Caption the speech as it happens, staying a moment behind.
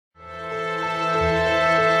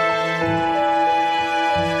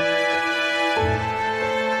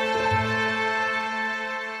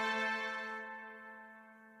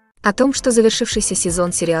О том, что завершившийся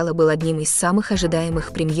сезон сериала был одним из самых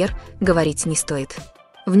ожидаемых премьер, говорить не стоит.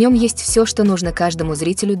 В нем есть все, что нужно каждому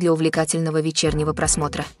зрителю для увлекательного вечернего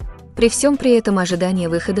просмотра. При всем при этом ожидание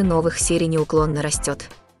выхода новых серий неуклонно растет.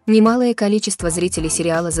 Немалое количество зрителей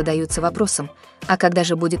сериала задаются вопросом, а когда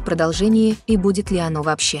же будет продолжение и будет ли оно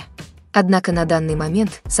вообще? Однако на данный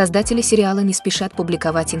момент создатели сериала не спешат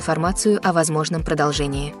публиковать информацию о возможном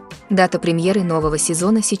продолжении. Дата премьеры нового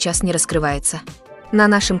сезона сейчас не раскрывается. На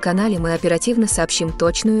нашем канале мы оперативно сообщим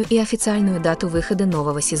точную и официальную дату выхода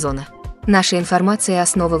нового сезона. Наша информация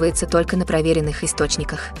основывается только на проверенных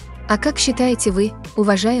источниках. А как считаете вы,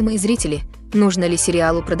 уважаемые зрители, нужно ли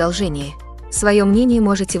сериалу продолжение? Свое мнение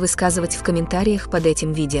можете высказывать в комментариях под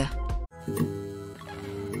этим видео.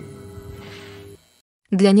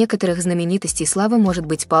 Для некоторых знаменитостей слава может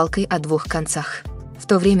быть палкой о двух концах. В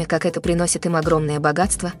то время как это приносит им огромное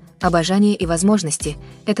богатство, обожание и возможности,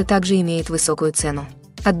 это также имеет высокую цену.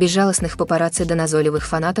 От безжалостных папарацци до назойливых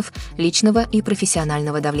фанатов, личного и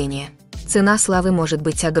профессионального давления. Цена славы может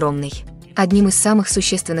быть огромной. Одним из самых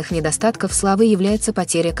существенных недостатков славы является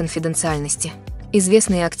потеря конфиденциальности.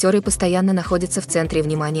 Известные актеры постоянно находятся в центре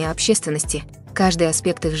внимания общественности. Каждый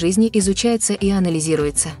аспект их жизни изучается и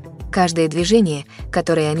анализируется. Каждое движение,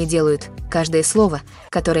 которое они делают, каждое слово,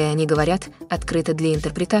 которое они говорят, открыто для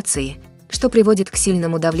интерпретации, что приводит к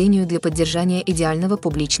сильному давлению для поддержания идеального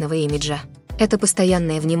публичного имиджа. Это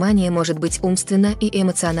постоянное внимание может быть умственно и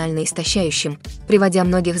эмоционально истощающим, приводя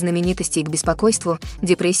многих знаменитостей к беспокойству,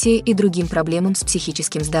 депрессии и другим проблемам с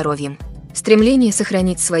психическим здоровьем. Стремление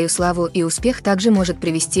сохранить свою славу и успех также может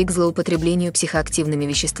привести к злоупотреблению психоактивными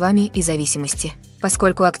веществами и зависимости,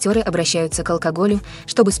 поскольку актеры обращаются к алкоголю,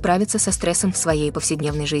 чтобы справиться со стрессом в своей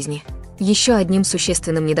повседневной жизни. Еще одним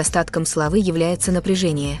существенным недостатком славы является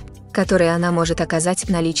напряжение, которое она может оказать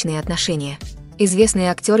на личные отношения.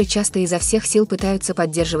 Известные актеры часто изо всех сил пытаются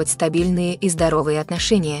поддерживать стабильные и здоровые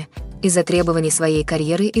отношения из-за требований своей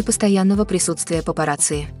карьеры и постоянного присутствия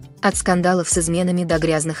папарацци. От скандалов с изменами до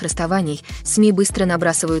грязных расставаний СМИ быстро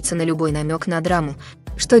набрасываются на любой намек на драму,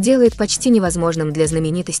 что делает почти невозможным для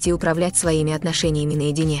знаменитостей управлять своими отношениями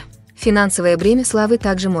наедине. Финансовое бремя славы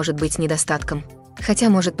также может быть недостатком. Хотя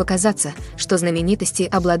может показаться, что знаменитости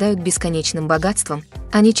обладают бесконечным богатством,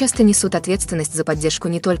 они часто несут ответственность за поддержку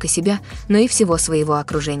не только себя, но и всего своего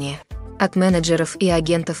окружения. От менеджеров и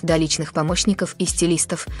агентов до личных помощников и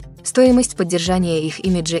стилистов, стоимость поддержания их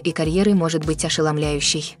имиджа и карьеры может быть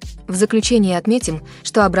ошеломляющей. В заключение отметим,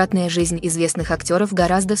 что обратная жизнь известных актеров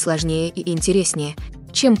гораздо сложнее и интереснее,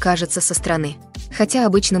 чем кажется со стороны. Хотя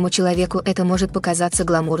обычному человеку это может показаться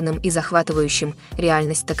гламурным и захватывающим,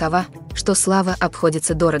 реальность такова, что слава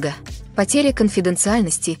обходится дорого. Потеря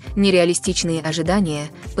конфиденциальности, нереалистичные ожидания,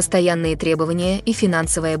 постоянные требования и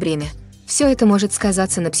финансовое бремя. Все это может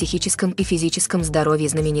сказаться на психическом и физическом здоровье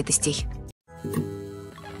знаменитостей.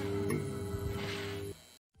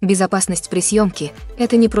 Безопасность при съемке –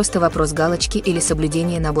 это не просто вопрос галочки или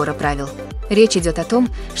соблюдения набора правил. Речь идет о том,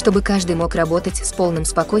 чтобы каждый мог работать с полным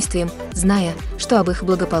спокойствием, зная, что об их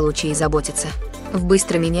благополучии заботится. В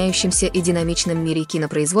быстро меняющемся и динамичном мире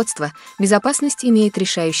кинопроизводства безопасность имеет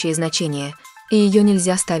решающее значение, и ее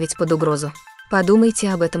нельзя ставить под угрозу. Подумайте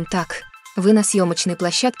об этом так. Вы на съемочной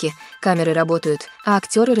площадке, камеры работают, а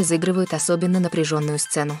актеры разыгрывают особенно напряженную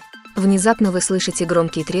сцену. Внезапно вы слышите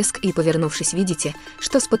громкий треск и, повернувшись, видите,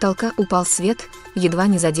 что с потолка упал свет, едва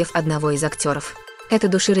не задев одного из актеров. Это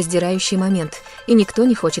душераздирающий момент, и никто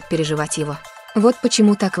не хочет переживать его. Вот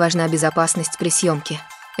почему так важна безопасность при съемке.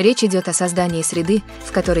 Речь идет о создании среды,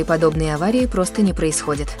 в которой подобные аварии просто не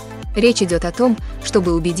происходят. Речь идет о том,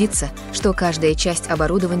 чтобы убедиться, что каждая часть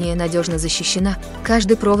оборудования надежно защищена,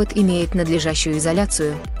 каждый провод имеет надлежащую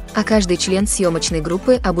изоляцию, а каждый член съемочной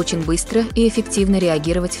группы обучен быстро и эффективно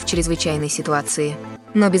реагировать в чрезвычайной ситуации.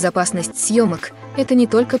 Но безопасность съемок – это не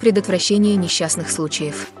только предотвращение несчастных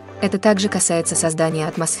случаев. Это также касается создания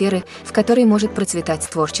атмосферы, в которой может процветать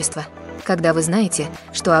творчество. Когда вы знаете,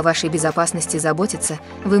 что о вашей безопасности заботятся,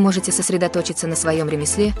 вы можете сосредоточиться на своем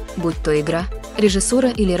ремесле, будь то игра, режиссура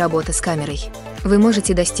или работа с камерой. Вы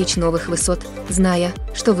можете достичь новых высот, зная,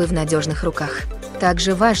 что вы в надежных руках.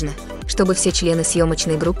 Также важно, чтобы все члены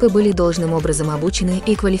съемочной группы были должным образом обучены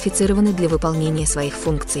и квалифицированы для выполнения своих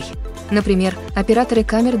функций. Например, операторы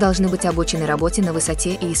камер должны быть обучены работе на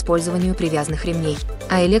высоте и использованию привязанных ремней,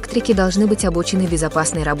 а электрики должны быть обучены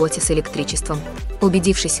безопасной работе с электричеством.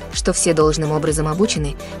 Убедившись, что все должным образом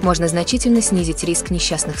обучены, можно значительно снизить риск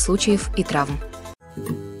несчастных случаев и травм.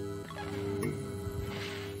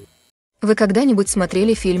 Вы когда-нибудь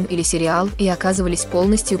смотрели фильм или сериал и оказывались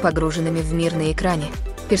полностью погруженными в мир на экране?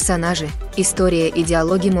 Персонажи, история и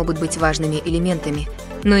диалоги могут быть важными элементами,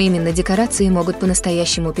 но именно декорации могут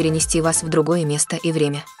по-настоящему перенести вас в другое место и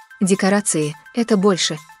время. Декорации — это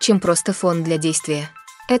больше, чем просто фон для действия.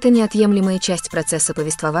 Это неотъемлемая часть процесса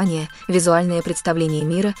повествования, визуальное представление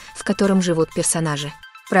мира, в котором живут персонажи.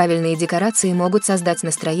 Правильные декорации могут создать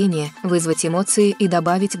настроение, вызвать эмоции и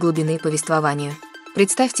добавить глубины повествованию.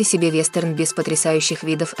 Представьте себе вестерн без потрясающих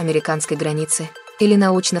видов американской границы или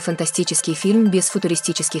научно-фантастический фильм без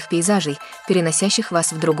футуристических пейзажей, переносящих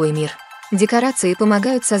вас в другой мир. Декорации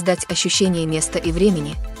помогают создать ощущение места и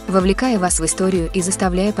времени, вовлекая вас в историю и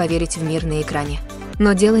заставляя поверить в мир на экране.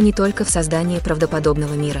 Но дело не только в создании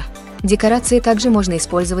правдоподобного мира. Декорации также можно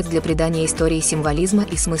использовать для придания истории символизма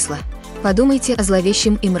и смысла. Подумайте о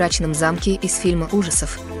зловещем и мрачном замке из фильма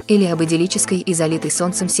ужасов или об идиллической и залитой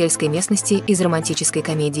солнцем сельской местности из романтической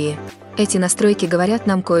комедии. Эти настройки говорят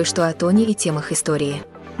нам кое-что о тоне и темах истории.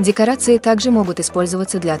 Декорации также могут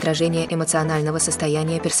использоваться для отражения эмоционального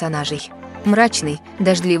состояния персонажей. Мрачный,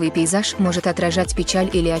 дождливый пейзаж может отражать печаль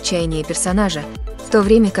или отчаяние персонажа, в то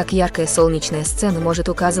время как яркая солнечная сцена может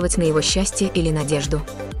указывать на его счастье или надежду.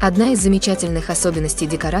 Одна из замечательных особенностей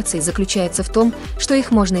декораций заключается в том, что их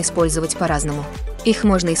можно использовать по-разному. Их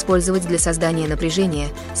можно использовать для создания напряжения,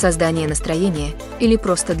 создания настроения или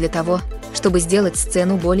просто для того, чтобы сделать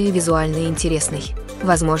сцену более визуально интересной.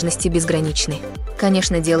 Возможности безграничны.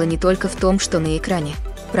 Конечно, дело не только в том, что на экране.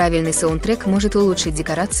 Правильный саундтрек может улучшить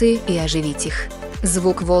декорации и оживить их.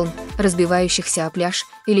 Звук волн, разбивающихся о пляж,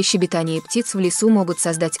 или щебетание птиц в лесу могут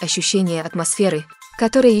создать ощущение атмосферы,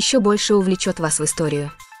 которая еще больше увлечет вас в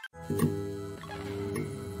историю.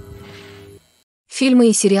 Фильмы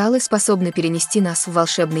и сериалы способны перенести нас в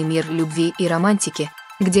волшебный мир любви и романтики,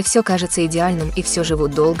 где все кажется идеальным и все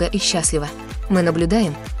живут долго и счастливо. Мы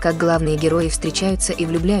наблюдаем, как главные герои встречаются и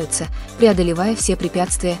влюбляются, преодолевая все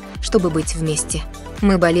препятствия, чтобы быть вместе.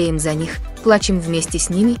 Мы болеем за них, плачем вместе с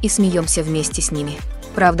ними и смеемся вместе с ними.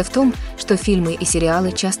 Правда в том, что фильмы и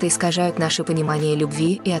сериалы часто искажают наше понимание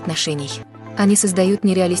любви и отношений. Они создают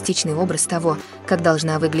нереалистичный образ того, как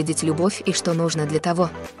должна выглядеть любовь и что нужно для того,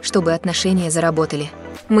 чтобы отношения заработали.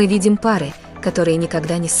 Мы видим пары, которые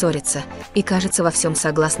никогда не ссорятся и, кажется, во всем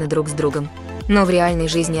согласны друг с другом. Но в реальной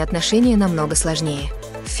жизни отношения намного сложнее.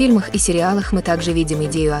 В фильмах и сериалах мы также видим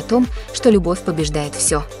идею о том, что любовь побеждает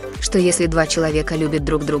все, что если два человека любят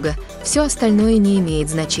друг друга, все остальное не имеет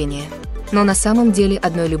значения. Но на самом деле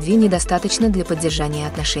одной любви недостаточно для поддержания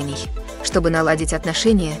отношений. Чтобы наладить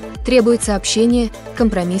отношения, требуется общение,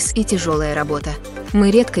 компромисс и тяжелая работа.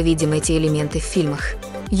 Мы редко видим эти элементы в фильмах.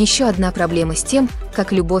 Еще одна проблема с тем,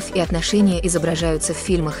 как любовь и отношения изображаются в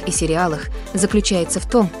фильмах и сериалах, заключается в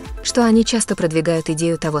том, что они часто продвигают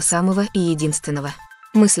идею того самого и единственного.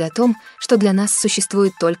 Мысль о том, что для нас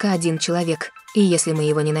существует только один человек, и если мы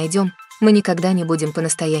его не найдем, мы никогда не будем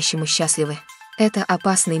по-настоящему счастливы. Это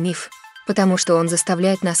опасный миф, потому что он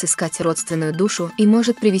заставляет нас искать родственную душу и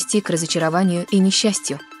может привести к разочарованию и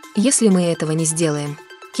несчастью, если мы этого не сделаем.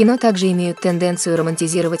 Кино также имеют тенденцию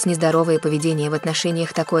романтизировать нездоровое поведение в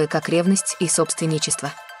отношениях, такое как ревность и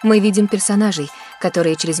собственничество. Мы видим персонажей,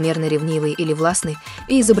 которые чрезмерно ревнивы или властны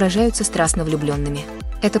и изображаются страстно влюбленными.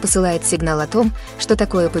 Это посылает сигнал о том, что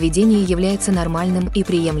такое поведение является нормальным и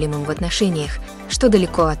приемлемым в отношениях, что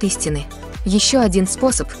далеко от истины. Еще один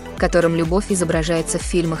способ, которым любовь изображается в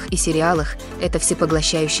фильмах и сериалах, это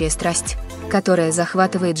всепоглощающая страсть, которая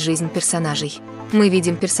захватывает жизнь персонажей. Мы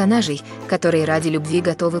видим персонажей, которые ради любви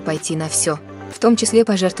готовы пойти на все, в том числе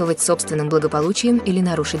пожертвовать собственным благополучием или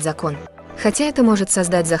нарушить закон. Хотя это может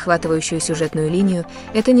создать захватывающую сюжетную линию,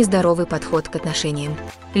 это нездоровый подход к отношениям.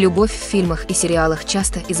 Любовь в фильмах и сериалах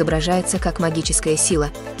часто изображается как магическая сила,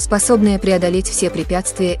 способная преодолеть все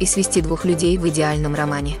препятствия и свести двух людей в идеальном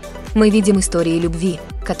романе. Мы видим истории любви,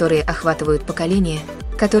 которые охватывают поколения,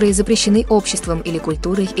 которые запрещены обществом или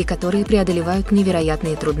культурой и которые преодолевают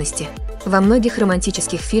невероятные трудности. Во многих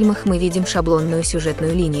романтических фильмах мы видим шаблонную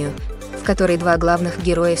сюжетную линию, в которой два главных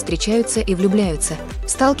героя встречаются и влюбляются,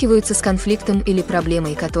 сталкиваются с конфликтом или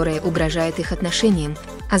проблемой, которая угрожает их отношениям,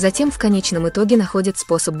 а затем в конечном итоге находят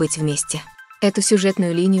способ быть вместе. Эту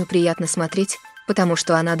сюжетную линию приятно смотреть, потому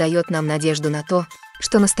что она дает нам надежду на то,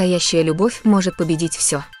 что настоящая любовь может победить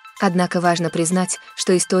все. Однако важно признать,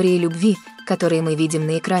 что истории любви, которые мы видим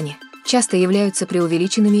на экране, часто являются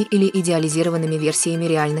преувеличенными или идеализированными версиями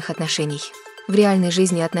реальных отношений. В реальной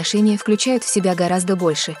жизни отношения включают в себя гораздо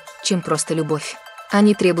больше, чем просто любовь.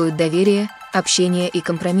 Они требуют доверия, общения и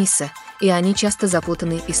компромисса, и они часто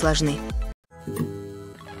запутаны и сложны.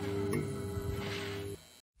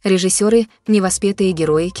 Режиссеры – невоспетые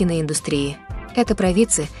герои киноиндустрии. Это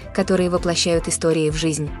провидцы, которые воплощают истории в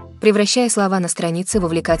жизнь. превращая слова на странице в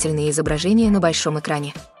увлекательные изображения на большом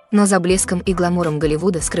экране. Но за блеском и гламуром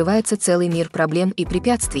Голливуда скрывается целый мир проблем и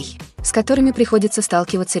препятствий, с которыми приходится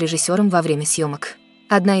сталкиваться режиссерам во время съемок.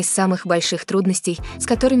 Одна из самых больших трудностей, с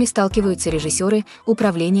которыми сталкиваются режиссеры –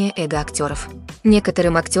 управление эго актеров.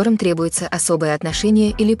 Некоторым актерам требуется особое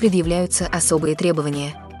отношение или предъявляются особые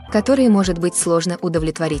требования, которые может быть сложно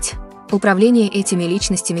удовлетворить. Управление этими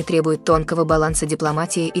личностями требует тонкого баланса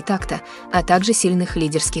дипломатии и такта, а также сильных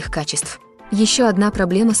лидерских качеств. Еще одна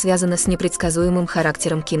проблема связана с непредсказуемым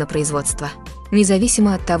характером кинопроизводства.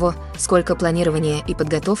 Независимо от того, сколько планирования и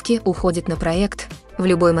подготовки уходит на проект, в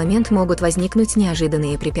любой момент могут возникнуть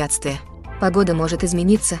неожиданные препятствия. Погода может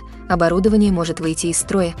измениться, оборудование может выйти из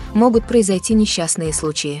строя, могут произойти несчастные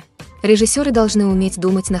случаи. Режиссеры должны уметь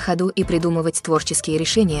думать на ходу и придумывать творческие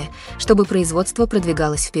решения, чтобы производство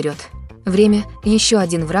продвигалось вперед. Время – еще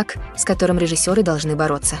один враг, с которым режиссеры должны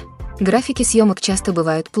бороться. Графики съемок часто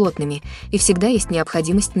бывают плотными, и всегда есть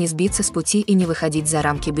необходимость не сбиться с пути и не выходить за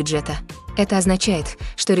рамки бюджета. Это означает,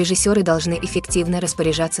 что режиссеры должны эффективно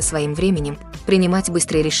распоряжаться своим временем, принимать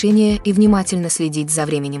быстрые решения и внимательно следить за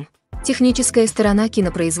временем. Техническая сторона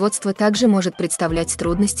кинопроизводства также может представлять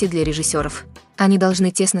трудности для режиссеров. Они должны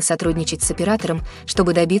тесно сотрудничать с оператором,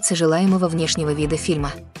 чтобы добиться желаемого внешнего вида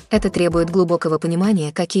фильма. Это требует глубокого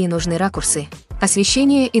понимания, какие нужны ракурсы,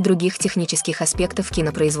 освещение и других технических аспектов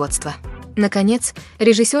кинопроизводства. Наконец,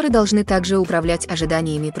 режиссеры должны также управлять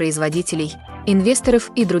ожиданиями производителей, инвесторов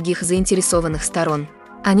и других заинтересованных сторон.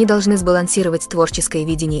 Они должны сбалансировать творческое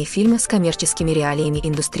видение фильма с коммерческими реалиями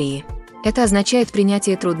индустрии. Это означает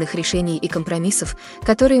принятие трудных решений и компромиссов,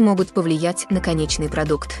 которые могут повлиять на конечный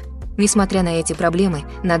продукт. Несмотря на эти проблемы,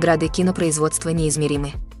 награды кинопроизводства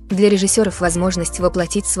неизмеримы. Для режиссеров возможность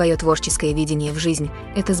воплотить свое творческое видение в жизнь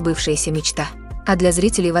 – это сбывшаяся мечта. А для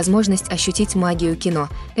зрителей возможность ощутить магию кино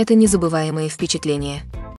 – это незабываемое впечатление.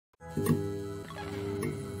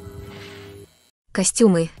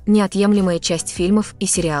 Костюмы – неотъемлемая часть фильмов и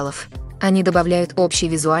сериалов. Они добавляют общей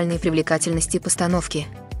визуальной привлекательности постановки,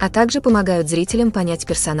 а также помогают зрителям понять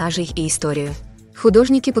персонажей и историю.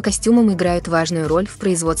 Художники по костюмам играют важную роль в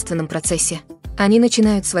производственном процессе. Они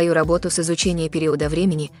начинают свою работу с изучения периода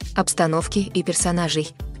времени, обстановки и персонажей,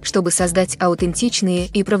 чтобы создать аутентичные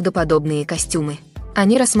и правдоподобные костюмы.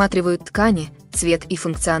 Они рассматривают ткани, цвет и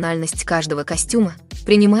функциональность каждого костюма,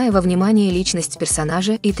 принимая во внимание личность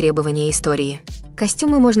персонажа и требования истории.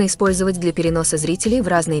 Костюмы можно использовать для переноса зрителей в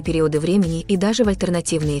разные периоды времени и даже в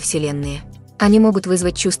альтернативные вселенные. Они могут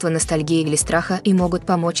вызвать чувство ностальгии или страха и могут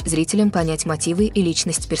помочь зрителям понять мотивы и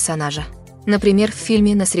личность персонажа. Например, в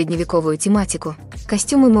фильме на средневековую тематику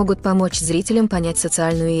костюмы могут помочь зрителям понять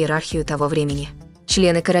социальную иерархию того времени.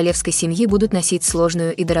 Члены королевской семьи будут носить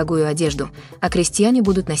сложную и дорогую одежду, а крестьяне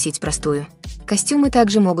будут носить простую. Костюмы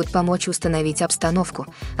также могут помочь установить обстановку,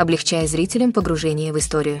 облегчая зрителям погружение в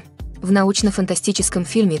историю. В научно-фантастическом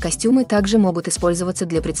фильме костюмы также могут использоваться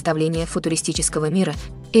для представления футуристического мира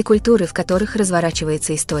и культуры, в которых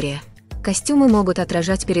разворачивается история. Костюмы могут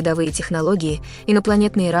отражать передовые технологии,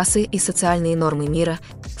 инопланетные расы и социальные нормы мира,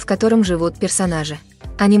 в котором живут персонажи.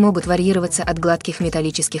 Они могут варьироваться от гладких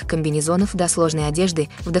металлических комбинезонов до сложной одежды,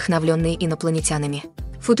 вдохновленной инопланетянами.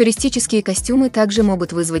 Футуристические костюмы также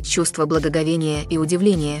могут вызвать чувство благоговения и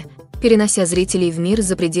удивления, перенося зрителей в мир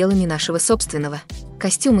за пределами нашего собственного.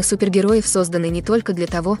 Костюмы супергероев созданы не только для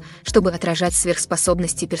того, чтобы отражать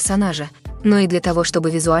сверхспособности персонажа, но и для того, чтобы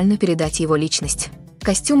визуально передать его личность.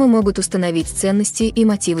 Костюмы могут установить ценности и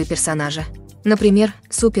мотивы персонажа. Например,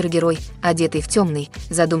 супергерой, одетый в темный,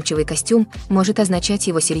 задумчивый костюм, может означать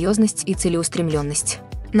его серьезность и целеустремленность.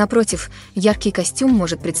 Напротив, яркий костюм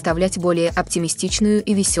может представлять более оптимистичную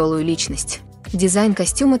и веселую личность. Дизайн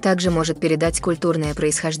костюма также может передать культурное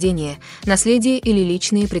происхождение, наследие или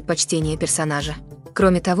личные предпочтения персонажа.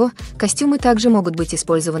 Кроме того, костюмы также могут быть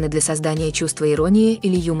использованы для создания чувства иронии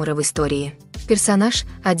или юмора в истории. Персонаж,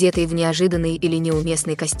 одетый в неожиданный или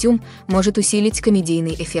неуместный костюм, может усилить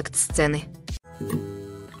комедийный эффект сцены.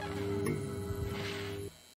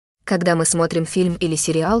 Когда мы смотрим фильм или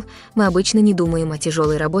сериал, мы обычно не думаем о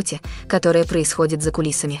тяжелой работе, которая происходит за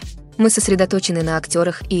кулисами. Мы сосредоточены на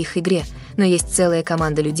актерах и их игре, но есть целая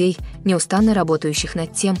команда людей, неустанно работающих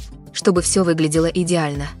над тем, чтобы все выглядело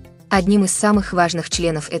идеально. Одним из самых важных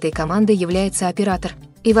членов этой команды является оператор,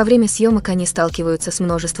 и во время съемок они сталкиваются с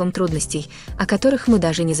множеством трудностей, о которых мы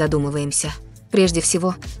даже не задумываемся. Прежде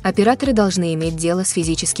всего, операторы должны иметь дело с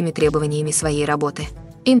физическими требованиями своей работы.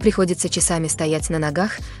 Им приходится часами стоять на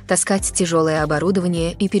ногах, таскать тяжелое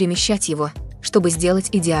оборудование и перемещать его, чтобы сделать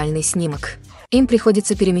идеальный снимок. Им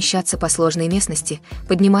приходится перемещаться по сложной местности,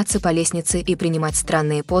 подниматься по лестнице и принимать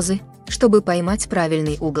странные позы, чтобы поймать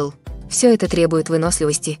правильный угол. Все это требует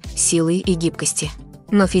выносливости, силы и гибкости.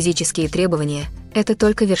 Но физические требования – это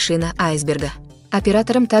только вершина айсберга.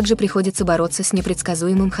 Операторам также приходится бороться с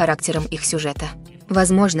непредсказуемым характером их сюжета.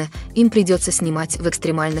 Возможно, им придется снимать в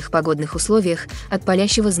экстремальных погодных условиях от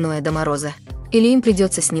палящего зноя до мороза. Или им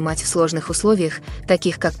придется снимать в сложных условиях,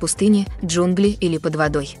 таких как пустыни, джунгли или под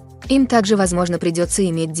водой. Им также, возможно, придется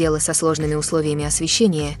иметь дело со сложными условиями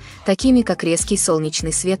освещения, такими как резкий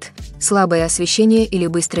солнечный свет, слабое освещение или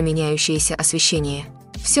быстро меняющееся освещение.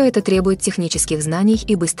 Все это требует технических знаний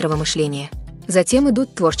и быстрого мышления. Затем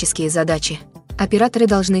идут творческие задачи. Операторы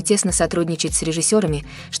должны тесно сотрудничать с режиссерами,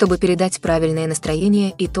 чтобы передать правильное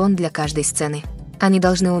настроение и тон для каждой сцены. Они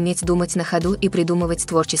должны уметь думать на ходу и придумывать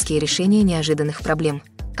творческие решения неожиданных проблем.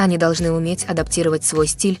 Они должны уметь адаптировать свой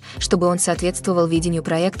стиль, чтобы он соответствовал видению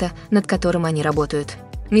проекта, над которым они работают.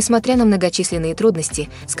 Несмотря на многочисленные трудности,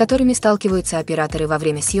 с которыми сталкиваются операторы во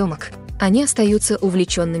время съемок, они остаются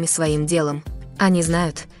увлеченными своим делом. Они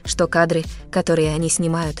знают, что кадры, которые они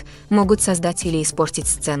снимают, могут создать или испортить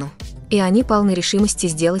сцену. И они полны решимости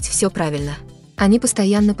сделать все правильно. Они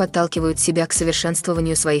постоянно подталкивают себя к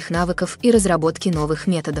совершенствованию своих навыков и разработке новых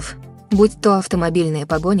методов. Будь то автомобильная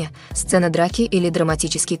погоня, сцена драки или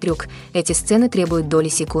драматический трюк, эти сцены требуют доли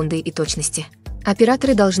секунды и точности.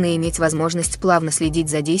 Операторы должны иметь возможность плавно следить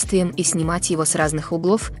за действием и снимать его с разных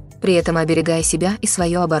углов, при этом оберегая себя и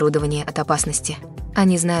свое оборудование от опасности.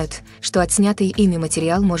 Они знают, что отснятый ими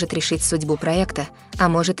материал может решить судьбу проекта, а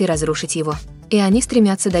может и разрушить его. И они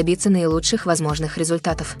стремятся добиться наилучших возможных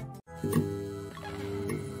результатов.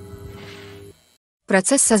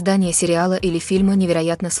 Процесс создания сериала или фильма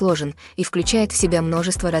невероятно сложен и включает в себя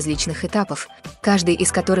множество различных этапов, каждый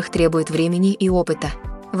из которых требует времени и опыта.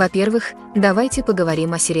 Во-первых, давайте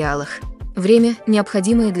поговорим о сериалах. Время,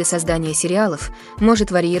 необходимое для создания сериалов,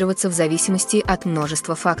 может варьироваться в зависимости от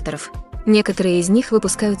множества факторов. Некоторые из них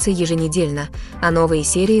выпускаются еженедельно, а новые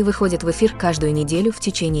серии выходят в эфир каждую неделю в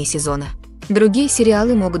течение сезона. Другие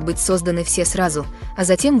сериалы могут быть созданы все сразу, а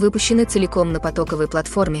затем выпущены целиком на потоковой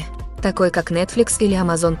платформе, такой как Netflix или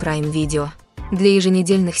Amazon Prime Video. Для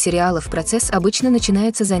еженедельных сериалов процесс обычно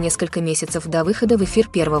начинается за несколько месяцев до выхода в эфир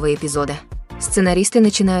первого эпизода. Сценаристы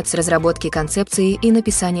начинают с разработки концепции и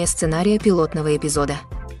написания сценария пилотного эпизода.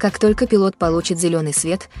 Как только пилот получит зеленый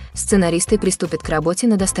свет, сценаристы приступят к работе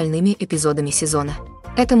над остальными эпизодами сезона.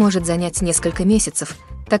 Это может занять несколько месяцев,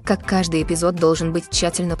 так как каждый эпизод должен быть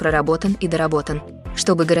тщательно проработан и доработан,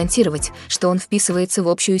 чтобы гарантировать, что он вписывается в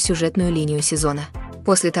общую сюжетную линию сезона.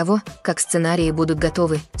 После того, как сценарии будут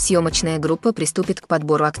готовы, съемочная группа приступит к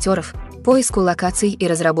подбору актеров, поиску локаций и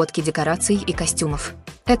разработке декораций и костюмов.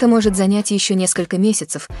 Это может занять еще несколько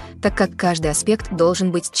месяцев, так как каждый аспект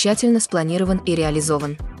должен быть тщательно спланирован и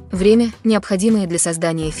реализован. Время, необходимое для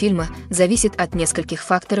создания фильма, зависит от нескольких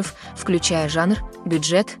факторов, включая жанр,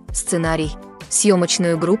 бюджет, сценарий,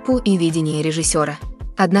 съемочную группу и видение режиссера.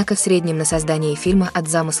 Однако в среднем на создание фильма от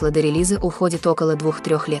замысла до релиза уходит около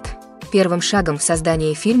 2-3 лет. Первым шагом в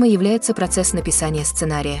создании фильма является процесс написания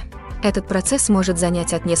сценария. Этот процесс может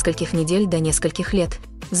занять от нескольких недель до нескольких лет,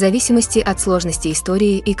 в зависимости от сложности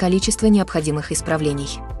истории и количества необходимых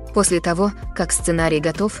исправлений. После того, как сценарий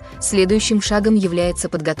готов, следующим шагом является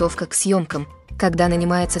подготовка к съемкам, когда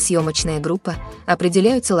нанимается съемочная группа,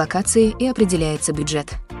 определяются локации и определяется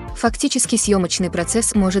бюджет. Фактически съемочный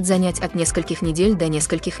процесс может занять от нескольких недель до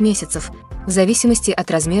нескольких месяцев, в зависимости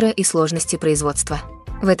от размера и сложности производства.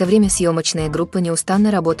 В это время съемочная группа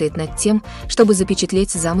неустанно работает над тем, чтобы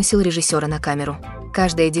запечатлеть замысел режиссера на камеру.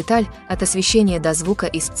 Каждая деталь, от освещения до звука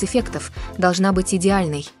и спецэффектов, должна быть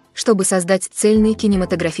идеальной, чтобы создать цельный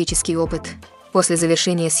кинематографический опыт. После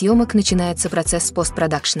завершения съемок начинается процесс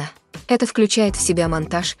постпродакшна. Это включает в себя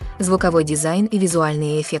монтаж, звуковой дизайн и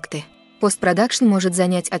визуальные эффекты. Постпродакшн может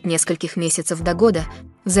занять от нескольких месяцев до года,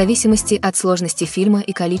 в зависимости от сложности фильма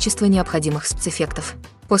и количества необходимых спецэффектов.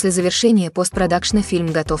 После завершения постпродакшна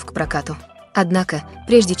фильм готов к прокату. Однако,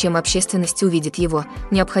 прежде чем общественность увидит его,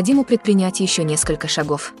 необходимо предпринять еще несколько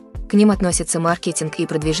шагов. К ним относятся маркетинг и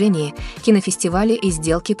продвижение, кинофестивали и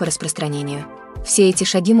сделки по распространению. Все эти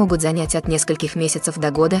шаги могут занять от нескольких месяцев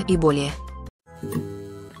до года и более.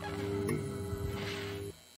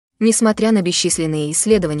 Несмотря на бесчисленные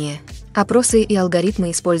исследования, опросы и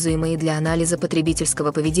алгоритмы, используемые для анализа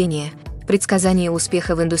потребительского поведения, предсказание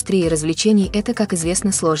успеха в индустрии развлечений – это, как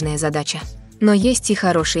известно, сложная задача. Но есть и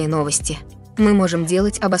хорошие новости. Мы можем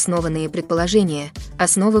делать обоснованные предположения,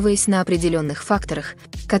 основываясь на определенных факторах,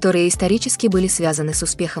 которые исторически были связаны с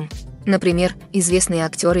успехом. Например, известные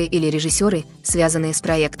актеры или режиссеры, связанные с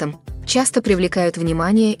проектом, часто привлекают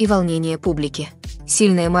внимание и волнение публики.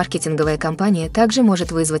 Сильная маркетинговая кампания также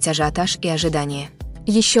может вызвать ажиотаж и ожидания.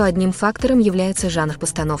 Еще одним фактором является жанр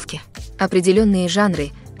постановки. Определенные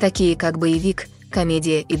жанры, такие как боевик,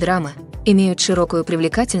 комедия и драма, имеют широкую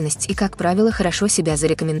привлекательность и, как правило, хорошо себя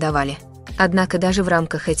зарекомендовали. Однако даже в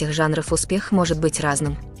рамках этих жанров успех может быть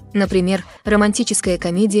разным. Например, романтическая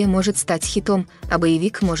комедия может стать хитом, а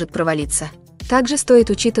боевик может провалиться. Также стоит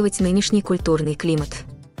учитывать нынешний культурный климат.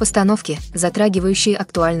 Постановки, затрагивающие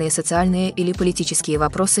актуальные социальные или политические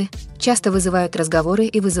вопросы, часто вызывают разговоры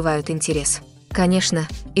и вызывают интерес. Конечно,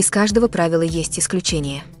 из каждого правила есть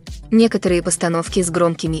исключения. Некоторые постановки с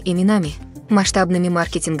громкими именами, масштабными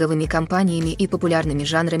маркетинговыми кампаниями и популярными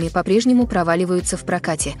жанрами по-прежнему проваливаются в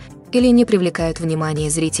прокате или не привлекают внимания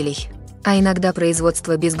зрителей. А иногда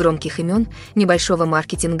производство без громких имен, небольшого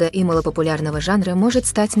маркетинга и малопопулярного жанра может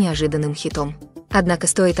стать неожиданным хитом. Однако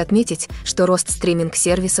стоит отметить, что рост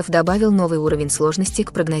стриминг-сервисов добавил новый уровень сложности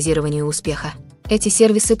к прогнозированию успеха. Эти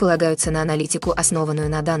сервисы полагаются на аналитику, основанную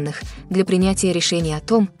на данных, для принятия решения о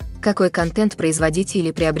том, какой контент производить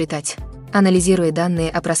или приобретать. Анализируя данные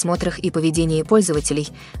о просмотрах и поведении пользователей,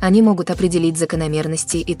 они могут определить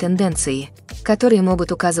закономерности и тенденции, которые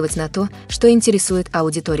могут указывать на то, что интересует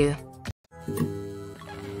аудиторию.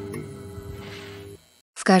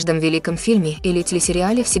 В каждом великом фильме или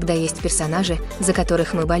телесериале всегда есть персонажи, за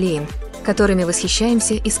которых мы болеем, которыми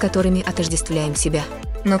восхищаемся и с которыми отождествляем себя.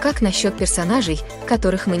 Но как насчет персонажей,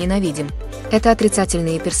 которых мы ненавидим? Это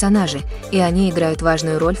отрицательные персонажи, и они играют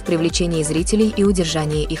важную роль в привлечении зрителей и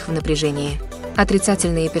удержании их в напряжении.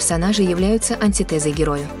 Отрицательные персонажи являются антитезой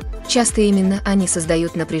герою. Часто именно они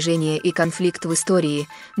создают напряжение и конфликт в истории,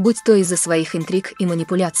 будь то из-за своих интриг и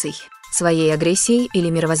манипуляций, своей агрессии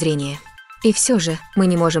или мировоззрения. И все же мы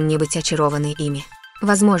не можем не быть очарованы ими.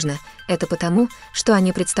 Возможно, это потому, что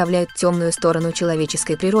они представляют темную сторону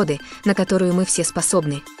человеческой природы, на которую мы все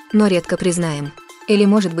способны, но редко признаем. Или,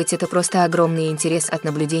 может быть, это просто огромный интерес от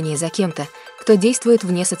наблюдения за кем-то, кто действует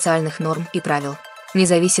вне социальных норм и правил.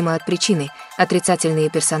 Независимо от причины, отрицательные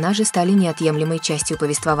персонажи стали неотъемлемой частью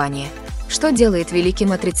повествования. Что делает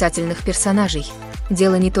великим отрицательных персонажей?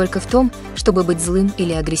 Дело не только в том, чтобы быть злым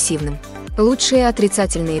или агрессивным. Лучшие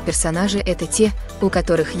отрицательные персонажи — это те, у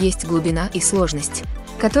которых есть глубина и сложность,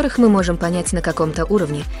 которых мы можем понять на каком-то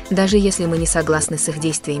уровне, даже если мы не согласны с их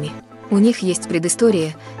действиями. У них есть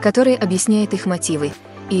предыстория, которая объясняет их мотивы,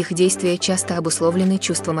 и их действия часто обусловлены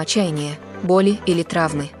чувством отчаяния, боли или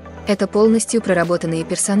травмы. Это полностью проработанные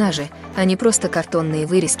персонажи, а не просто картонные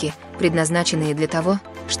вырезки, предназначенные для того,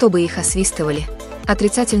 чтобы их освистывали.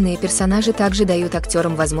 Отрицательные персонажи также дают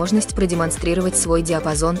актерам возможность продемонстрировать свой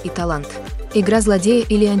диапазон и талант. Игра злодея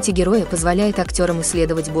или антигероя позволяет актерам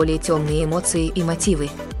исследовать более темные эмоции и мотивы,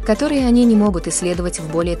 которые они не могут исследовать в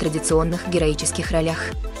более традиционных героических ролях.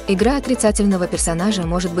 Игра отрицательного персонажа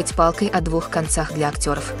может быть палкой о двух концах для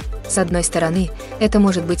актеров. С одной стороны, это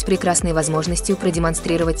может быть прекрасной возможностью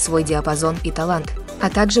продемонстрировать свой диапазон и талант, а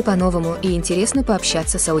также по-новому и интересно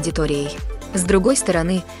пообщаться с аудиторией. С другой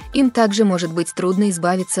стороны, им также может быть трудно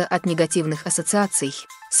избавиться от негативных ассоциаций,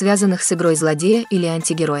 связанных с игрой злодея или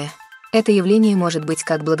антигероя. Это явление может быть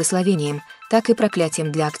как благословением, так и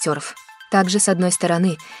проклятием для актеров. Также, с одной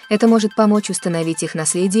стороны, это может помочь установить их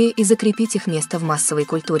наследие и закрепить их место в массовой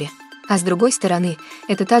культуре. А с другой стороны,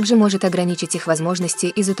 это также может ограничить их возможности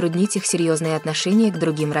и затруднить их серьезные отношения к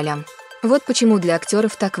другим ролям. Вот почему для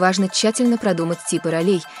актеров так важно тщательно продумать типы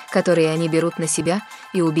ролей, которые они берут на себя,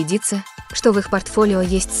 и убедиться, что в их портфолио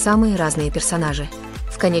есть самые разные персонажи.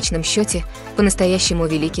 В конечном счете, по-настоящему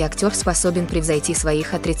великий актер способен превзойти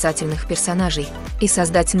своих отрицательных персонажей и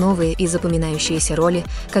создать новые и запоминающиеся роли,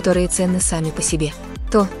 которые ценны сами по себе.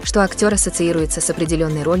 То, что актер ассоциируется с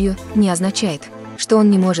определенной ролью, не означает, что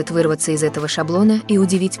он не может вырваться из этого шаблона и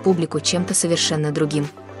удивить публику чем-то совершенно другим.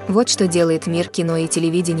 Вот что делает мир кино и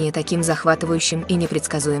телевидения таким захватывающим и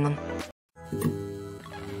непредсказуемым.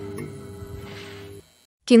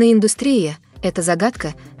 Киноиндустрия — это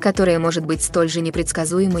загадка, которая может быть столь же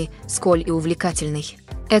непредсказуемой, сколь и увлекательной.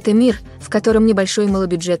 Это мир, в котором небольшой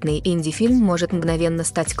малобюджетный инди-фильм может мгновенно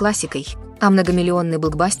стать классикой, а многомиллионный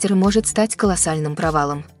блокбастер может стать колоссальным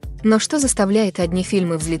провалом. Но что заставляет одни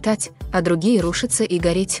фильмы взлетать, а другие рушиться и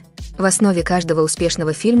гореть? В основе каждого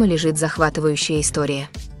успешного фильма лежит захватывающая история.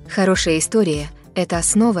 Хорошая история — это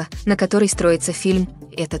основа, на которой строится фильм,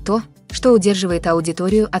 это то, что удерживает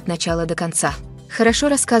аудиторию от начала до конца. Хорошо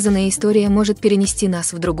рассказанная история может перенести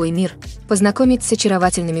нас в другой мир, познакомить с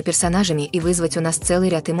очаровательными персонажами и вызвать у нас целый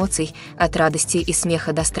ряд эмоций, от радости и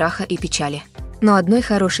смеха до страха и печали. Но одной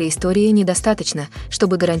хорошей истории недостаточно,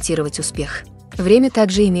 чтобы гарантировать успех. Время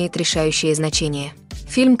также имеет решающее значение.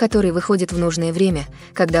 Фильм, который выходит в нужное время,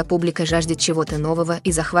 когда публика жаждет чего-то нового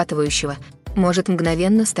и захватывающего, может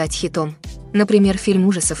мгновенно стать хитом. Например, фильм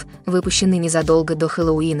ужасов, выпущенный незадолго до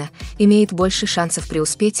Хэллоуина, имеет больше шансов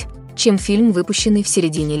преуспеть, чем фильм, выпущенный в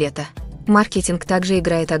середине лета. Маркетинг также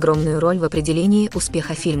играет огромную роль в определении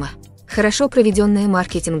успеха фильма. Хорошо проведенная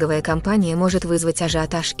маркетинговая кампания может вызвать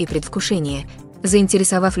ажиотаж и предвкушение,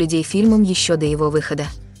 заинтересовав людей фильмом еще до его выхода.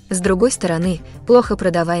 С другой стороны, плохо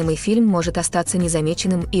продаваемый фильм может остаться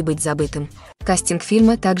незамеченным и быть забытым. Кастинг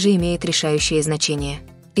фильма также имеет решающее значение.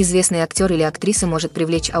 Известный актер или актриса может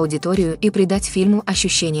привлечь аудиторию и придать фильму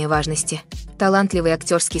ощущение важности. Талантливый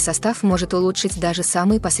актерский состав может улучшить даже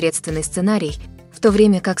самый посредственный сценарий, в то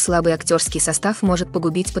время как слабый актерский состав может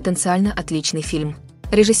погубить потенциально отличный фильм.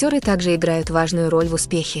 Режиссеры также играют важную роль в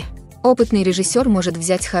успехе. Опытный режиссер может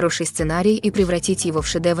взять хороший сценарий и превратить его в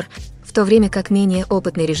шедевр, в то время как менее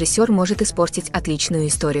опытный режиссер может испортить отличную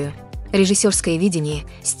историю. Режиссерское видение,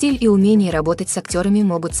 стиль и умение работать с актерами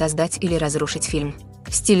могут создать или разрушить фильм.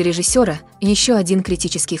 Стиль режиссера – еще один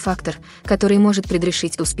критический фактор, который может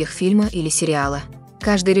предрешить успех фильма или сериала.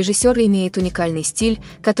 Каждый режиссер имеет уникальный стиль,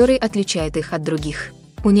 который отличает их от других.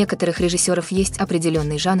 У некоторых режиссеров есть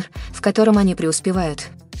определенный жанр, в котором они преуспевают,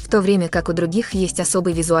 в то время как у других есть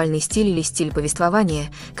особый визуальный стиль или стиль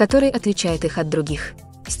повествования, который отличает их от других.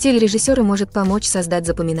 Стиль режиссера может помочь создать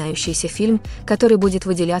запоминающийся фильм, который будет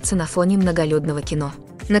выделяться на фоне многолюдного кино.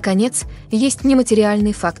 Наконец, есть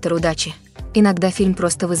нематериальный фактор удачи. Иногда фильм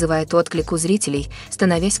просто вызывает отклик у зрителей,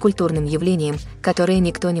 становясь культурным явлением, которое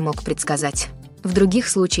никто не мог предсказать. В других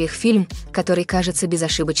случаях фильм, который кажется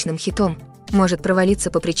безошибочным хитом, может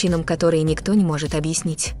провалиться по причинам, которые никто не может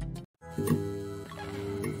объяснить.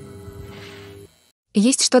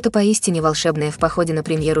 Есть что-то поистине волшебное в походе на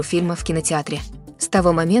премьеру фильма в кинотеатре. С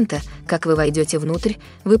того момента, как вы войдете внутрь,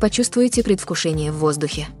 вы почувствуете предвкушение в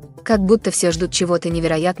воздухе. Как будто все ждут чего-то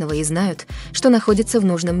невероятного и знают, что находится в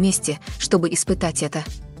нужном месте, чтобы испытать это.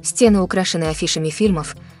 Стены украшены афишами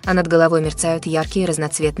фильмов, а над головой мерцают яркие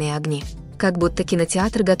разноцветные огни. Как будто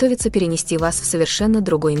кинотеатр готовится перенести вас в совершенно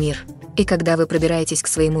другой мир. И когда вы пробираетесь к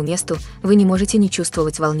своему месту, вы не можете не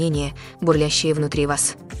чувствовать волнения, бурлящее внутри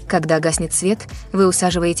вас. Когда гаснет свет, вы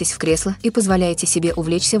усаживаетесь в кресло и позволяете себе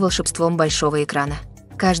увлечься волшебством большого экрана.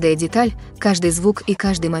 Каждая деталь, каждый звук и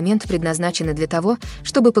каждый момент предназначены для того,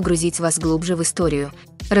 чтобы погрузить вас глубже в историю,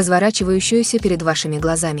 разворачивающуюся перед вашими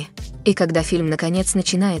глазами. И когда фильм наконец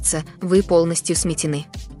начинается, вы полностью сметены.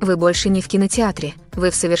 Вы больше не в кинотеатре,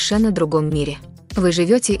 вы в совершенно другом мире. Вы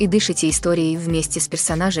живете и дышите историей вместе с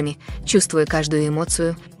персонажами, чувствуя каждую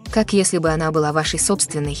эмоцию, как если бы она была вашей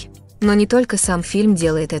собственной. Но не только сам фильм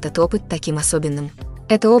делает этот опыт таким особенным.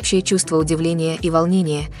 Это общее чувство удивления и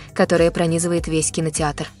волнения, которое пронизывает весь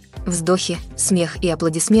кинотеатр. Вздохи, смех и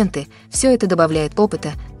аплодисменты – все это добавляет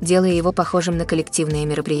опыта, делая его похожим на коллективное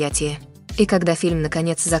мероприятие. И когда фильм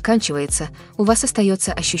наконец заканчивается, у вас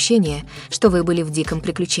остается ощущение, что вы были в диком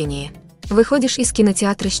приключении. Выходишь из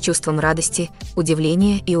кинотеатра с чувством радости,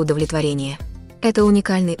 удивления и удовлетворения. Это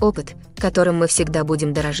уникальный опыт, которым мы всегда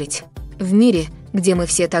будем дорожить. В мире, где мы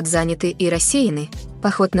все так заняты и рассеяны,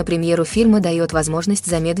 поход на премьеру фильма дает возможность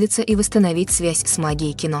замедлиться и восстановить связь с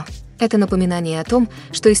магией кино. Это напоминание о том,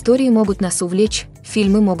 что истории могут нас увлечь,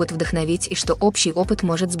 фильмы могут вдохновить и что общий опыт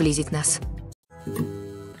может сблизить нас.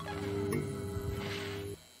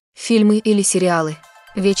 Фильмы или сериалы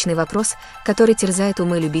 – вечный вопрос, который терзает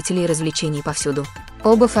умы любителей развлечений повсюду.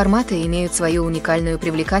 Оба формата имеют свою уникальную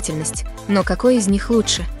привлекательность, но какой из них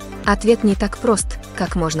лучше? Ответ не так прост,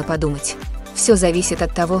 как можно подумать. Все зависит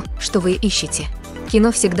от того, что вы ищете.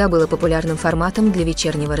 Кино всегда было популярным форматом для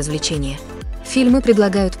вечернего развлечения. Фильмы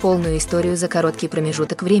предлагают полную историю за короткий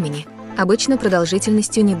промежуток времени, обычно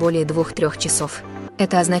продолжительностью не более 2-3 часов.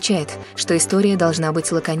 Это означает, что история должна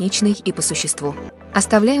быть лаконичной и по существу,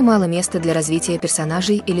 оставляя мало места для развития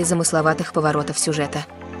персонажей или замысловатых поворотов сюжета.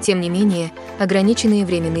 Тем не менее, ограниченные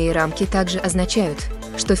временные рамки также означают,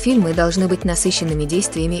 что фильмы должны быть насыщенными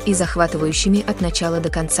действиями и захватывающими от начала до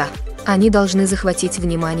конца. Они должны захватить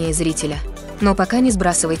внимание зрителя. Но пока не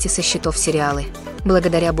сбрасывайте со счетов сериалы.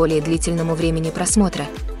 Благодаря более длительному времени просмотра,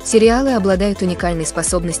 сериалы обладают уникальной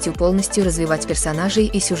способностью полностью развивать персонажей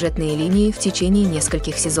и сюжетные линии в течение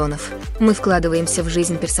нескольких сезонов. Мы вкладываемся в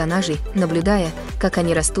жизнь персонажей, наблюдая, как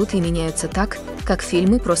они растут и меняются так, как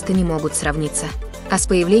фильмы просто не могут сравниться. А с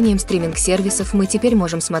появлением стриминг-сервисов мы теперь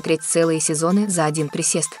можем смотреть целые сезоны за один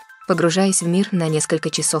присест, погружаясь в мир на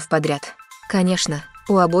несколько часов подряд. Конечно,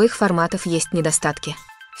 у обоих форматов есть недостатки.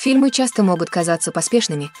 Фильмы часто могут казаться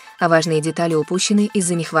поспешными, а важные детали упущены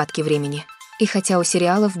из-за нехватки времени. И хотя у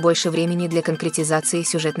сериалов больше времени для конкретизации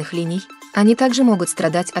сюжетных линий, они также могут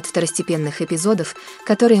страдать от второстепенных эпизодов,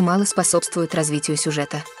 которые мало способствуют развитию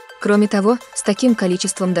сюжета. Кроме того, с таким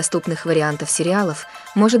количеством доступных вариантов сериалов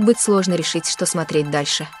может быть сложно решить, что смотреть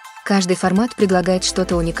дальше. Каждый формат предлагает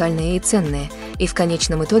что-то уникальное и ценное, и в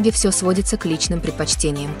конечном итоге все сводится к личным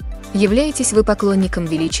предпочтениям. Являетесь вы поклонником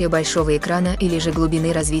величия большого экрана или же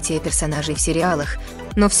глубины развития персонажей в сериалах,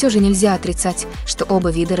 но все же нельзя отрицать, что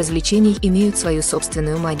оба вида развлечений имеют свою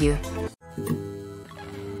собственную магию.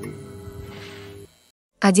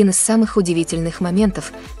 Один из самых удивительных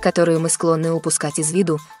моментов, которые мы склонны упускать из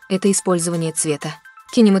виду, это использование цвета.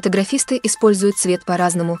 Кинематографисты используют цвет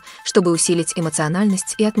по-разному, чтобы усилить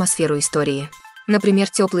эмоциональность и атмосферу истории. Например,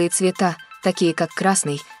 теплые цвета, такие как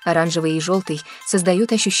красный, оранжевый и желтый,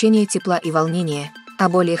 создают ощущение тепла и волнения, а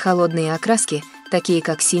более холодные окраски, такие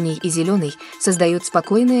как синий и зеленый, создают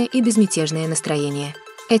спокойное и безмятежное настроение.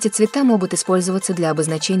 Эти цвета могут использоваться для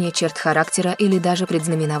обозначения черт характера или даже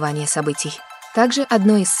предзнаменования событий. Также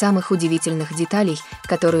одной из самых удивительных деталей,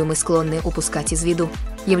 которую мы склонны упускать из виду,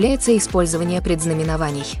 является использование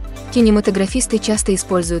предзнаменований. Кинематографисты часто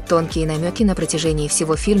используют тонкие намеки на протяжении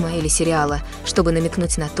всего фильма или сериала, чтобы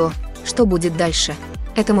намекнуть на то, что будет дальше.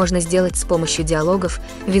 Это можно сделать с помощью диалогов,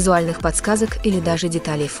 визуальных подсказок или даже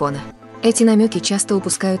деталей фона. Эти намеки часто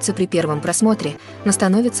упускаются при первом просмотре, но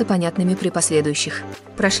становятся понятными при последующих.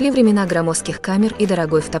 Прошли времена громоздких камер и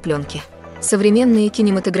дорогой фотопленки. Современные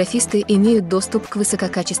кинематографисты имеют доступ к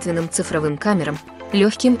высококачественным цифровым камерам,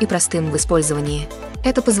 легким и простым в использовании.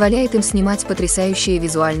 Это позволяет им снимать потрясающие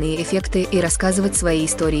визуальные эффекты и рассказывать свои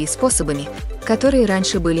истории способами, которые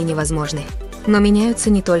раньше были невозможны. Но меняются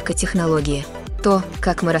не только технологии. То,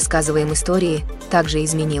 как мы рассказываем истории, также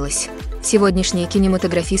изменилось. Сегодняшние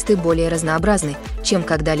кинематографисты более разнообразны, чем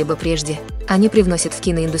когда-либо прежде. Они привносят в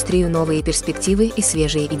киноиндустрию новые перспективы и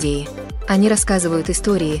свежие идеи. Они рассказывают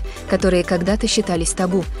истории, которые когда-то считались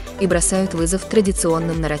табу, и бросают вызов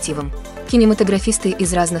традиционным нарративам. Кинематографисты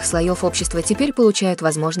из разных слоев общества теперь получают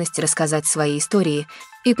возможность рассказать свои истории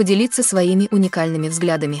и поделиться своими уникальными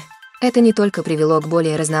взглядами. Это не только привело к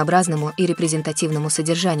более разнообразному и репрезентативному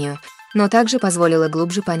содержанию, но также позволило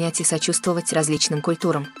глубже понять и сочувствовать различным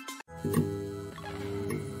культурам.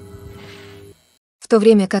 В то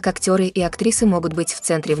время как актеры и актрисы могут быть в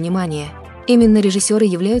центре внимания, именно режиссеры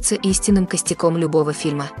являются истинным костяком любого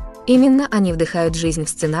фильма. Именно они вдыхают жизнь в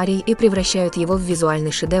сценарий и превращают его в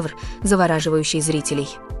визуальный шедевр, завораживающий зрителей.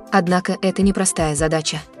 Однако это непростая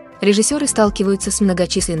задача. Режиссеры сталкиваются с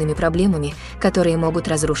многочисленными проблемами, которые могут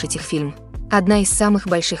разрушить их фильм. Одна из самых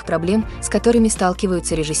больших проблем, с которыми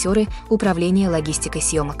сталкиваются режиссеры – управление логистикой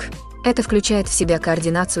съемок. Это включает в себя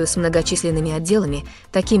координацию с многочисленными отделами,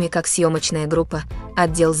 такими как съемочная группа,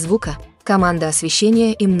 отдел звука, команда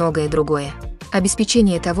освещения и многое другое.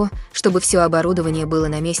 Обеспечение того, чтобы все оборудование было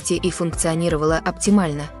на месте и функционировало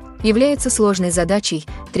оптимально, является сложной задачей,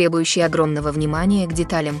 требующей огромного внимания к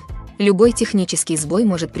деталям. Любой технический сбой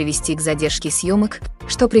может привести к задержке съемок,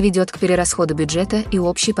 что приведет к перерасходу бюджета и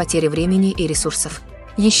общей потере времени и ресурсов.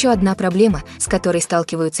 Еще одна проблема, с которой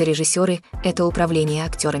сталкиваются режиссеры, это управление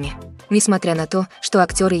актерами. Несмотря на то, что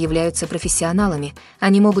актеры являются профессионалами,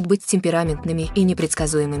 они могут быть темпераментными и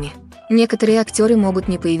непредсказуемыми. Некоторые актеры могут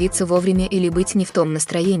не появиться вовремя или быть не в том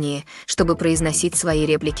настроении, чтобы произносить свои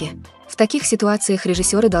реплики. В таких ситуациях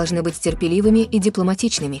режиссеры должны быть терпеливыми и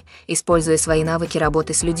дипломатичными, используя свои навыки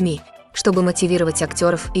работы с людьми, чтобы мотивировать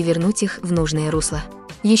актеров и вернуть их в нужное русло.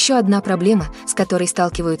 Еще одна проблема, с которой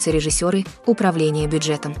сталкиваются режиссеры – управление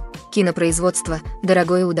бюджетом. Кинопроизводство –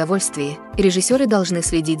 дорогое удовольствие, и режиссеры должны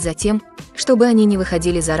следить за тем, чтобы они не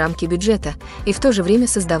выходили за рамки бюджета и в то же время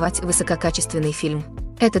создавать высококачественный фильм.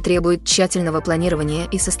 Это требует тщательного планирования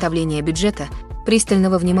и составления бюджета,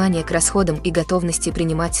 пристального внимания к расходам и готовности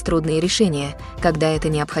принимать трудные решения, когда это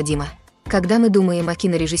необходимо. Когда мы думаем о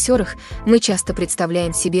кинорежиссерах, мы часто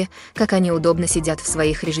представляем себе, как они удобно сидят в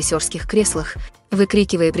своих режиссерских креслах,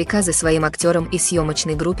 выкрикивая приказы своим актерам и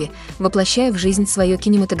съемочной группе, воплощая в жизнь свое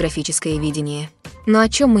кинематографическое видение. Но о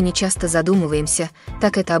чем мы не часто задумываемся,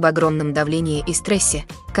 так это об огромном давлении и стрессе,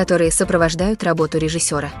 которые сопровождают работу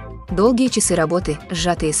режиссера. Долгие часы работы,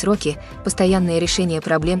 сжатые сроки, постоянное решение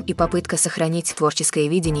проблем и попытка сохранить творческое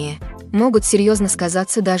видение могут серьезно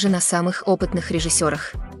сказаться даже на самых опытных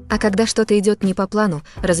режиссерах. А когда что-то идет не по плану,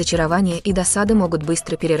 разочарование и досада могут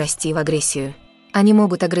быстро перерасти в агрессию. Они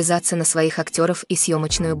могут огрызаться на своих актеров и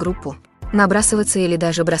съемочную группу, набрасываться или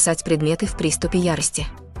даже бросать предметы в приступе ярости.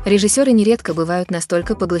 Режиссеры нередко бывают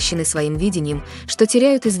настолько поглощены своим видением, что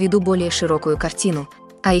теряют из виду более широкую картину,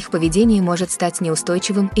 а их поведение может стать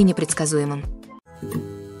неустойчивым и непредсказуемым.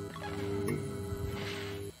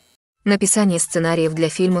 Написание сценариев для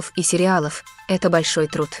фильмов и сериалов – это большой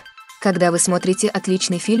труд. Когда вы смотрите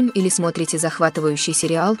отличный фильм или смотрите захватывающий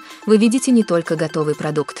сериал, вы видите не только готовый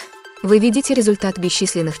продукт. Вы видите результат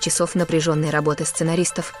бесчисленных часов напряженной работы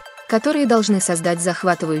сценаристов, которые должны создать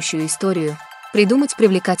захватывающую историю, придумать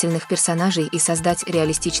привлекательных персонажей и создать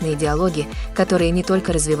реалистичные диалоги, которые не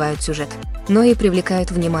только развивают сюжет, но и привлекают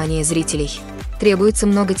внимание зрителей. Требуется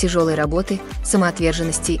много тяжелой работы,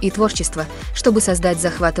 самоотверженности и творчества, чтобы создать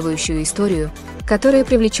захватывающую историю, которая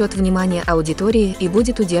привлечет внимание аудитории и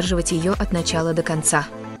будет удерживать ее от начала до конца.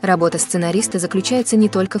 Работа сценариста заключается не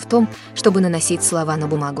только в том, чтобы наносить слова на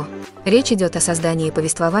бумагу. Речь идет о создании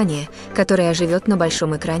повествования, которое оживет на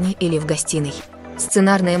большом экране или в гостиной.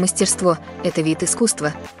 Сценарное мастерство – это вид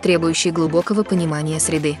искусства, требующий глубокого понимания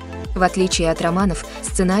среды. В отличие от романов,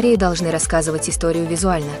 сценарии должны рассказывать историю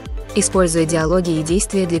визуально, используя диалоги и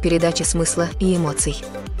действия для передачи смысла и эмоций.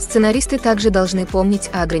 Сценаристы также должны помнить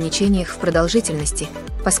о ограничениях в продолжительности,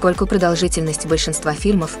 поскольку продолжительность большинства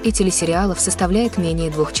фильмов и телесериалов составляет менее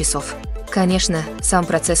 2 часов. Конечно, сам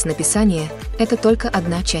процесс написания – это только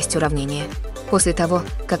одна часть уравнения. После того,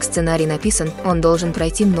 как сценарий написан, он должен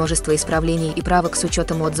пройти множество исправлений и правок с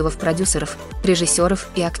учетом отзывов продюсеров, режиссеров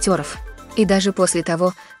и актеров. И даже после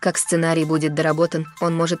того, как сценарий будет доработан,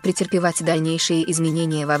 он может претерпевать дальнейшие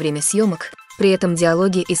изменения во время съемок, при этом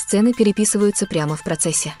диалоги и сцены переписываются прямо в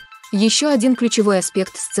процессе. Еще один ключевой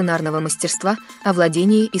аспект сценарного мастерства –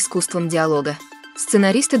 овладение искусством диалога.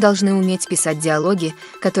 Сценаристы должны уметь писать диалоги,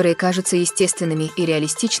 которые кажутся естественными и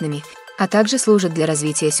реалистичными, а также служат для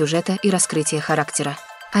развития сюжета и раскрытия характера.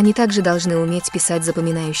 Они также должны уметь писать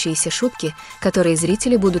запоминающиеся шутки, которые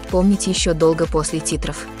зрители будут помнить еще долго после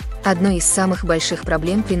титров. Одной из самых больших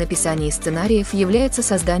проблем при написании сценариев является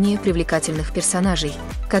создание привлекательных персонажей,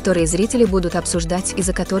 которые зрители будут обсуждать и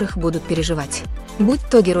за которых будут переживать. Будь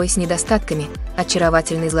то герой с недостатками,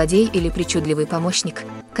 очаровательный злодей или причудливый помощник,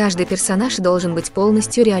 каждый персонаж должен быть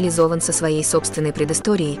полностью реализован со своей собственной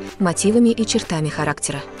предысторией, мотивами и чертами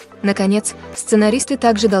характера. Наконец, сценаристы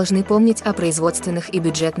также должны помнить о производственных и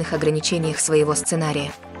бюджетных ограничениях своего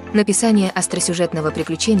сценария. Написание остросюжетного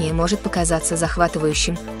приключения может показаться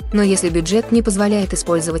захватывающим, но если бюджет не позволяет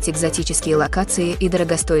использовать экзотические локации и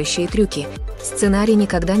дорогостоящие трюки, сценарий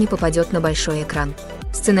никогда не попадет на большой экран.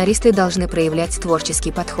 Сценаристы должны проявлять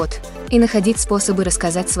творческий подход и находить способы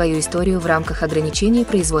рассказать свою историю в рамках ограничений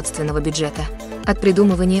производственного бюджета. От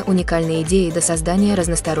придумывания уникальной идеи до создания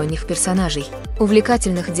разносторонних персонажей,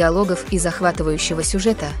 увлекательных диалогов и захватывающего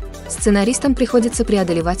сюжета, сценаристам приходится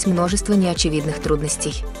преодолевать множество неочевидных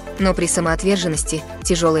трудностей. Но при самоотверженности,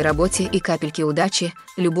 тяжелой работе и капельке удачи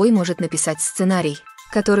любой может написать сценарий,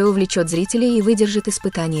 который увлечет зрителей и выдержит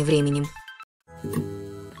испытание временем.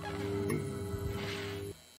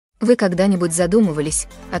 Вы когда-нибудь задумывались,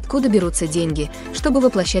 откуда берутся деньги, чтобы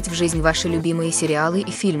воплощать в жизнь ваши любимые сериалы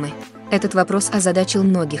и фильмы? Этот вопрос озадачил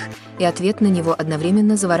многих, и ответ на него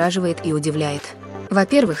одновременно завораживает и удивляет.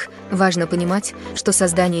 Во-первых, важно понимать, что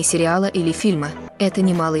создание сериала или фильма – это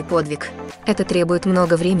немалый подвиг. Это требует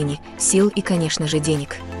много времени, сил и, конечно же,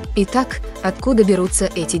 денег. Итак, откуда берутся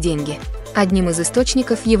эти деньги? Одним из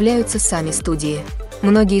источников являются сами студии.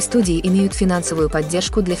 Многие студии имеют финансовую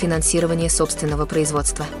поддержку для финансирования собственного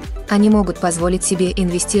производства. Они могут позволить себе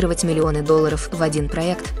инвестировать миллионы долларов в один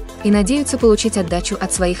проект и надеются получить отдачу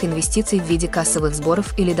от своих инвестиций в виде кассовых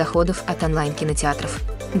сборов или доходов от онлайн-кинотеатров.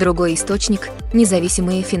 Другой источник –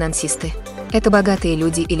 независимые финансисты. Это богатые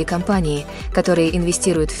люди или компании, которые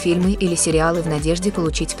инвестируют в фильмы или сериалы в надежде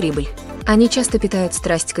получить прибыль. Они часто питают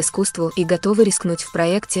страсть к искусству и готовы рискнуть в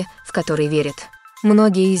проекте, в который верят.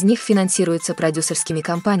 Многие из них финансируются продюсерскими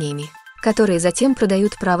компаниями, которые затем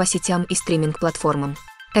продают права сетям и стриминг-платформам.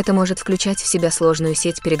 Это может включать в себя сложную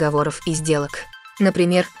сеть переговоров и сделок.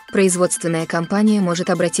 Например, производственная компания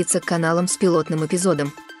может обратиться к каналам с пилотным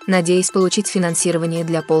эпизодом, надеясь получить финансирование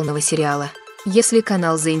для полного сериала. Если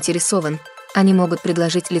канал заинтересован, они могут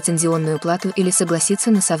предложить лицензионную плату или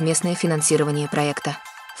согласиться на совместное финансирование проекта.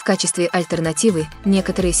 В качестве альтернативы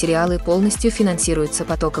некоторые сериалы полностью финансируются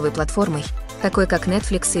потоковой платформой, такой как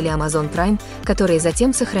Netflix или Amazon Prime, которые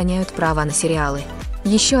затем сохраняют права на сериалы.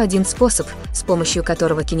 Еще один способ, с помощью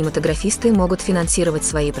которого кинематографисты могут финансировать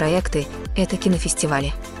свои проекты, это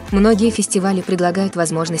кинофестивали. Многие фестивали предлагают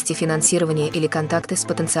возможности финансирования или контакты с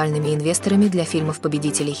потенциальными инвесторами для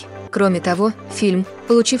фильмов-победителей. Кроме того, фильм,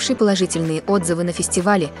 получивший положительные отзывы на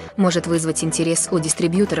фестивале, может вызвать интерес у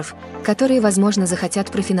дистрибьюторов, которые, возможно,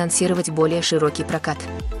 захотят профинансировать более широкий прокат.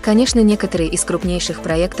 Конечно, некоторые из крупнейших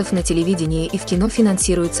проектов на телевидении и в кино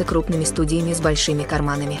финансируются крупными студиями с большими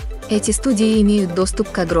карманами. Эти студии имеют доступ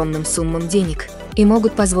к огромным суммам денег и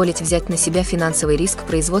могут позволить взять на себя финансовый риск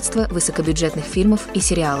производства высокобюджетных фильмов и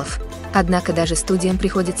сериалов. Однако даже студиям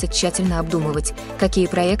приходится тщательно обдумывать, какие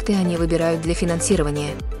проекты они выбирают для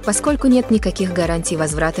финансирования, поскольку нет никаких гарантий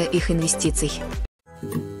возврата их инвестиций.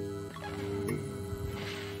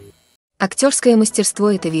 Актерское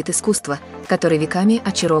мастерство – это вид искусства, который веками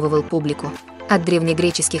очаровывал публику. От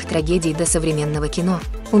древнегреческих трагедий до современного кино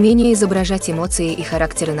умение изображать эмоции и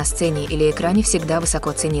характеры на сцене или экране всегда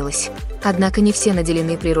высоко ценилось. Однако не все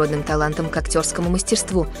наделены природным талантом к актерскому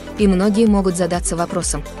мастерству, и многие могут задаться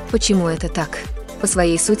вопросом, почему это так? По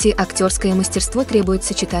своей сути, актерское мастерство требует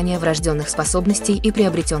сочетания врожденных способностей и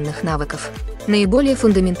приобретенных навыков. Наиболее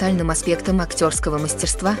фундаментальным аспектом актерского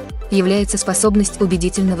мастерства является способность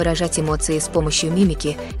убедительно выражать эмоции с помощью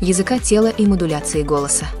мимики, языка тела и модуляции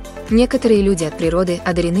голоса. Некоторые люди от природы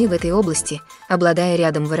одарены в этой области, обладая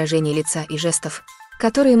рядом выражений лица и жестов,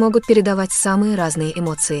 которые могут передавать самые разные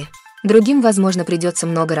эмоции. Другим, возможно, придется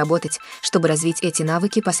много работать, чтобы развить эти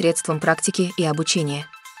навыки посредством практики и обучения.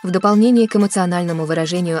 В дополнение к эмоциональному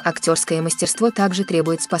выражению актерское мастерство также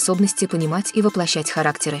требует способности понимать и воплощать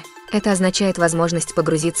характеры. Это означает возможность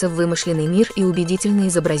погрузиться в вымышленный мир и убедительно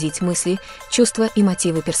изобразить мысли, чувства и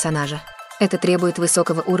мотивы персонажа. Это требует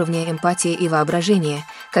высокого уровня эмпатии и воображения,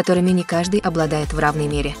 которыми не каждый обладает в равной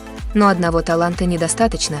мере. Но одного таланта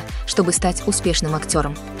недостаточно, чтобы стать успешным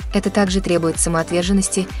актером. Это также требует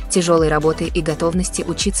самоотверженности, тяжелой работы и готовности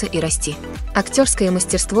учиться и расти. Актерское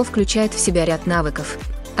мастерство включает в себя ряд навыков,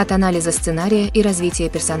 от анализа сценария и развития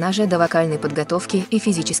персонажа до вокальной подготовки и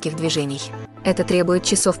физических движений. Это требует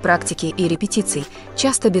часов практики и репетиций,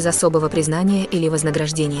 часто без особого признания или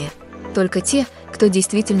вознаграждения. Только те, кто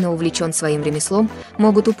действительно увлечен своим ремеслом,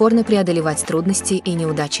 могут упорно преодолевать трудности и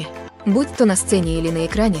неудачи. Будь то на сцене или на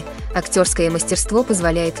экране, актерское мастерство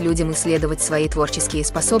позволяет людям исследовать свои творческие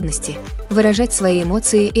способности, выражать свои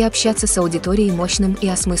эмоции и общаться с аудиторией мощным и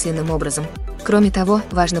осмысленным образом. Кроме того,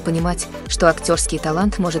 важно понимать, что актерский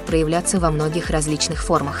талант может проявляться во многих различных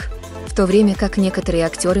формах. В то время как некоторые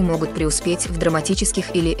актеры могут преуспеть в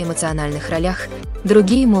драматических или эмоциональных ролях,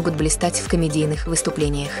 другие могут блистать в комедийных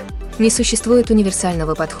выступлениях. Не существует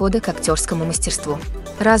универсального подхода к актерскому мастерству.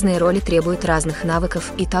 Разные роли требуют разных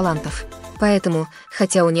навыков и талантов. Поэтому,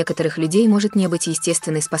 хотя у некоторых людей может не быть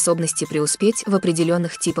естественной способности преуспеть в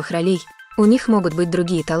определенных типах ролей, у них могут быть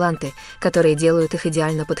другие таланты, которые делают их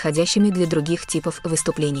идеально подходящими для других типов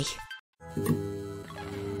выступлений.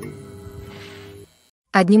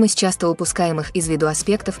 Одним из часто упускаемых из виду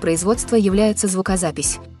аспектов производства является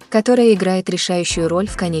звукозапись, которая играет решающую роль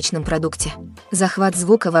в конечном продукте. Захват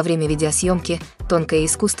звука во время видеосъемки – тонкое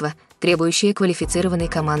искусство, требующее квалифицированной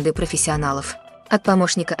команды профессионалов. От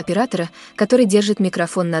помощника оператора, который держит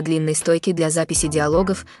микрофон на длинной стойке для записи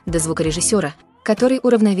диалогов, до звукорежиссера, который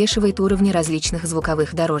уравновешивает уровни различных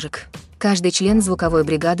звуковых дорожек. Каждый член звуковой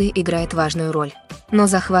бригады играет важную роль. Но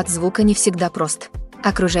захват звука не всегда прост.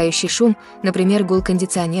 Окружающий шум, например, гул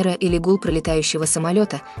кондиционера или гул пролетающего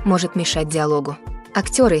самолета, может мешать диалогу.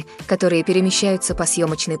 Актеры, которые перемещаются по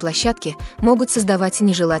съемочной площадке, могут создавать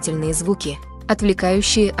нежелательные звуки,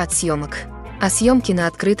 отвлекающие от съемок. А съемки на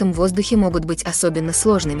открытом воздухе могут быть особенно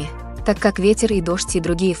сложными, так как ветер и дождь и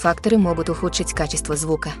другие факторы могут ухудшить качество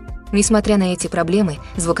звука. Несмотря на эти проблемы,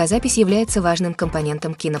 звукозапись является важным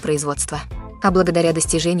компонентом кинопроизводства. А благодаря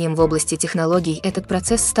достижениям в области технологий этот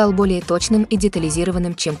процесс стал более точным и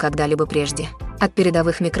детализированным, чем когда-либо прежде. От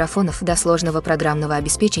передовых микрофонов до сложного программного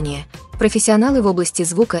обеспечения, профессионалы в области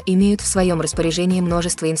звука имеют в своем распоряжении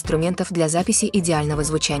множество инструментов для записи идеального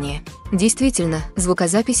звучания. Действительно,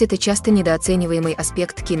 звукозапись – это часто недооцениваемый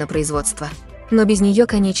аспект кинопроизводства. Но без нее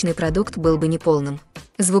конечный продукт был бы неполным.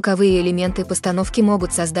 Звуковые элементы постановки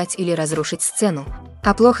могут создать или разрушить сцену,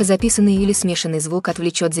 а плохо записанный или смешанный звук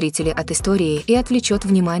отвлечет зрителя от истории и отвлечет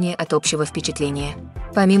внимание от общего впечатления.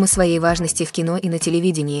 Помимо своей важности в кино и на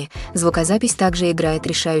телевидении, звукозапись также играет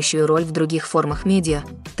решающую роль в других формах медиа,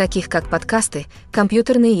 таких как подкасты,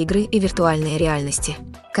 компьютерные игры и виртуальные реальности.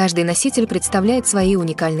 Каждый носитель представляет свои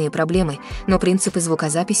уникальные проблемы, но принципы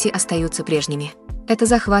звукозаписи остаются прежними. Это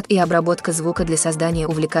захват и обработка звука для создания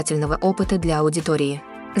увлекательного опыта для аудитории.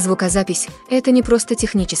 Звукозапись – это не просто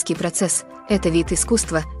технический процесс, это вид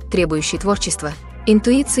искусства, требующий творчества,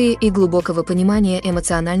 интуиции и глубокого понимания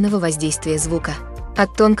эмоционального воздействия звука.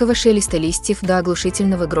 От тонкого шелеста листьев до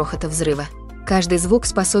оглушительного грохота взрыва. Каждый звук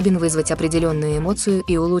способен вызвать определенную эмоцию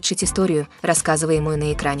и улучшить историю, рассказываемую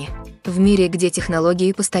на экране. В мире, где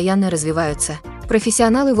технологии постоянно развиваются,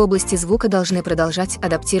 профессионалы в области звука должны продолжать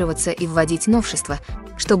адаптироваться и вводить новшества,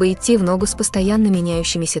 чтобы идти в ногу с постоянно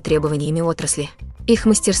меняющимися требованиями отрасли. Их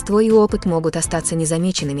мастерство и опыт могут остаться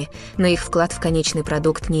незамеченными, но их вклад в конечный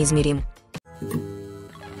продукт неизмерим.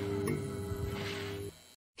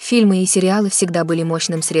 Фильмы и сериалы всегда были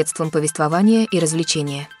мощным средством повествования и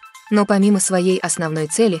развлечения. Но помимо своей основной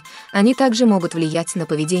цели, они также могут влиять на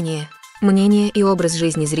поведение, мнение и образ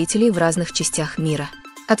жизни зрителей в разных частях мира.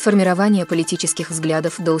 От формирования политических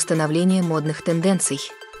взглядов до установления модных тенденций.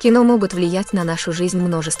 Кино могут влиять на нашу жизнь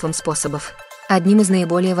множеством способов. Одним из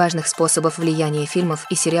наиболее важных способов влияния фильмов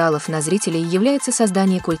и сериалов на зрителей является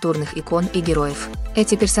создание культурных икон и героев.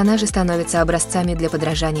 Эти персонажи становятся образцами для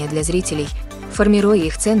подражания для зрителей, формируя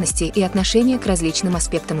их ценности и отношения к различным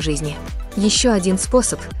аспектам жизни. Еще один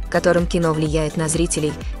способ, которым кино влияет на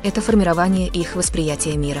зрителей, это формирование их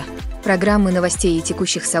восприятия мира. Программы новостей и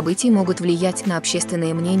текущих событий могут влиять на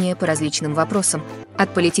общественное мнение по различным вопросам,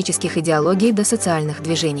 от политических идеологий до социальных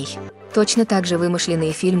движений. Точно так же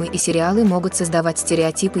вымышленные фильмы и сериалы могут создавать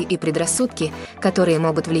стереотипы и предрассудки, которые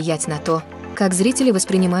могут влиять на то, как зрители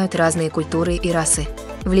воспринимают разные культуры и расы.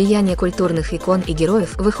 Влияние культурных икон и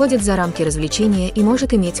героев выходит за рамки развлечения и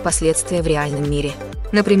может иметь последствия в реальном мире.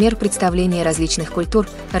 Например, представление различных культур,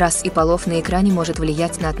 рас и полов на экране может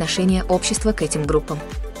влиять на отношение общества к этим группам.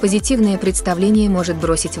 Позитивное представление может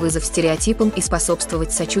бросить вызов стереотипам и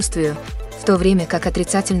способствовать сочувствию, в то время как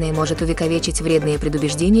отрицательное может увековечить вредные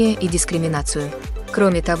предубеждения и дискриминацию.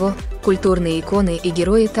 Кроме того, культурные иконы и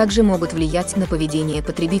герои также могут влиять на поведение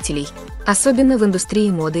потребителей, особенно в индустрии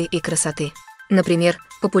моды и красоты. Например,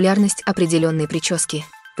 популярность определенной прически,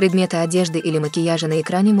 предмета одежды или макияжа на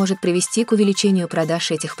экране может привести к увеличению продаж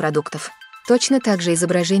этих продуктов. Точно так же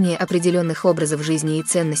изображение определенных образов жизни и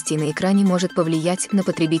ценностей на экране может повлиять на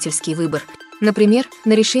потребительский выбор, например,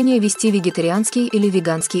 на решение вести вегетарианский или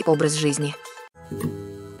веганский образ жизни.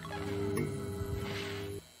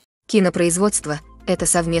 Кинопроизводство – это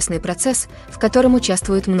совместный процесс, в котором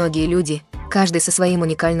участвуют многие люди, каждый со своим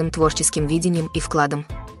уникальным творческим видением и вкладом.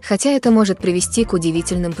 Хотя это может привести к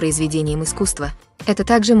удивительным произведениям искусства, это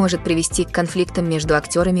также может привести к конфликтам между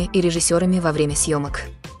актерами и режиссерами во время съемок.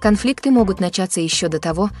 Конфликты могут начаться еще до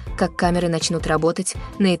того, как камеры начнут работать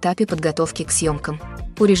на этапе подготовки к съемкам.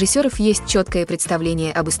 У режиссеров есть четкое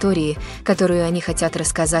представление об истории, которую они хотят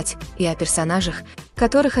рассказать, и о персонажах,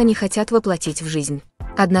 которых они хотят воплотить в жизнь.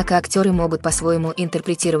 Однако актеры могут по-своему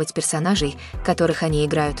интерпретировать персонажей, которых они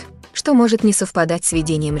играют, что может не совпадать с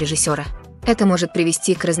видением режиссера. Это может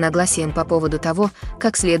привести к разногласиям по поводу того,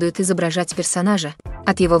 как следует изображать персонажа,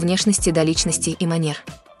 от его внешности до личности и манер.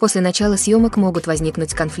 После начала съемок могут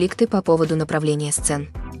возникнуть конфликты по поводу направления сцен.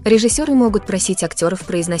 Режиссеры могут просить актеров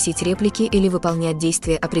произносить реплики или выполнять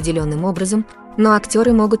действия определенным образом, но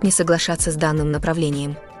актеры могут не соглашаться с данным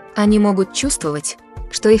направлением. Они могут чувствовать,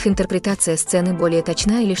 что их интерпретация сцены более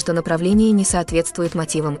точна или что направление не соответствует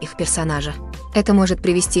мотивам их персонажа. Это может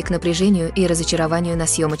привести к напряжению и разочарованию на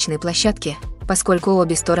съемочной площадке, поскольку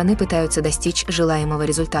обе стороны пытаются достичь желаемого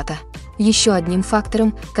результата. Еще одним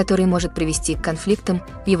фактором, который может привести к конфликтам,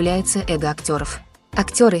 является эго актеров.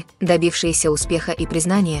 Актеры, добившиеся успеха и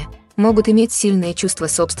признания, могут иметь сильное чувство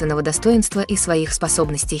собственного достоинства и своих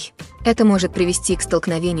способностей. Это может привести к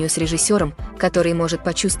столкновению с режиссером, который может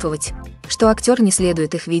почувствовать, что актер не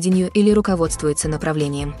следует их видению или руководствуется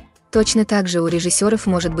направлением. Точно так же у режиссеров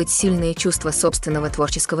может быть сильное чувство собственного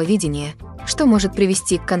творческого видения, что может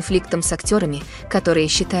привести к конфликтам с актерами, которые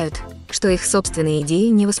считают, что их собственные идеи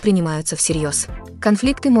не воспринимаются всерьез.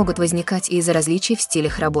 Конфликты могут возникать из-за различий в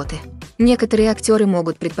стилях работы. Некоторые актеры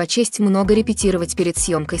могут предпочесть много репетировать перед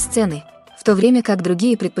съемкой сцены, в то время как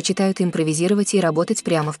другие предпочитают импровизировать и работать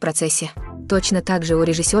прямо в процессе. Точно так же у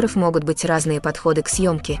режиссеров могут быть разные подходы к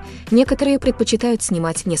съемке. Некоторые предпочитают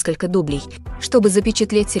снимать несколько дублей, чтобы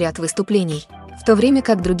запечатлеть ряд выступлений, в то время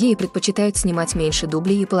как другие предпочитают снимать меньше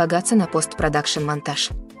дублей и полагаться на постпродакшн-монтаж.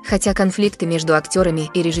 Хотя конфликты между актерами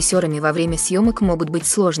и режиссерами во время съемок могут быть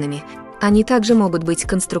сложными, они также могут быть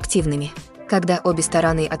конструктивными. Когда обе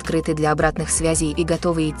стороны открыты для обратных связей и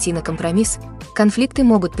готовы идти на компромисс, конфликты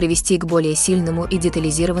могут привести к более сильному и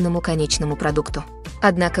детализированному конечному продукту.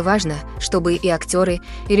 Однако важно, чтобы и актеры,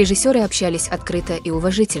 и режиссеры общались открыто и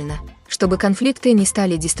уважительно, чтобы конфликты не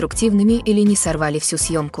стали деструктивными или не сорвали всю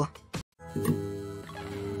съемку.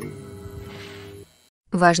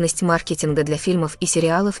 Важность маркетинга для фильмов и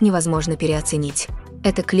сериалов невозможно переоценить.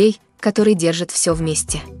 Это клей, который держит все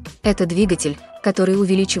вместе. Это двигатель, который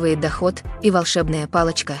увеличивает доход, и волшебная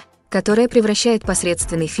палочка, которая превращает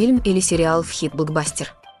посредственный фильм или сериал в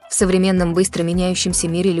хит-блокбастер. В современном быстро меняющемся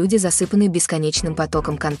мире люди засыпаны бесконечным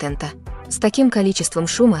потоком контента. С таким количеством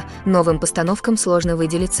шума новым постановкам сложно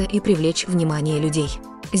выделиться и привлечь внимание людей.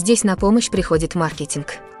 Здесь на помощь приходит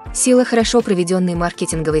маркетинг. Сила хорошо проведенной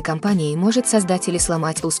маркетинговой кампании может создать или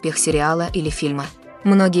сломать успех сериала или фильма.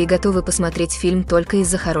 Многие готовы посмотреть фильм только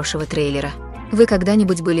из-за хорошего трейлера. Вы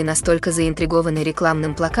когда-нибудь были настолько заинтригованы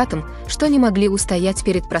рекламным плакатом, что не могли устоять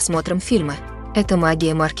перед просмотром фильма? Это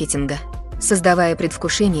магия маркетинга. Создавая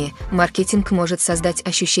предвкушение, маркетинг может создать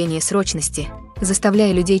ощущение срочности,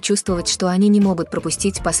 заставляя людей чувствовать, что они не могут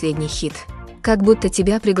пропустить последний хит. Как будто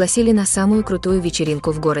тебя пригласили на самую крутую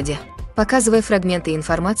вечеринку в городе. показывая фрагменты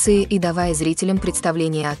информации и давая зрителям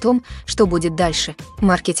представление о том, что будет дальше.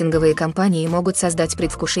 Маркетинговые компании могут создать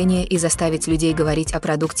предвкушение и заставить людей говорить о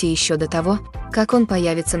продукте еще до того, как он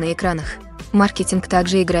появится на экранах. Маркетинг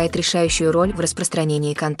также играет решающую роль в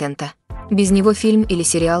распространении контента. Без него фильм или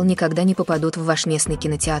сериал никогда не попадут в ваш местный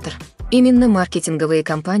кинотеатр. Именно маркетинговые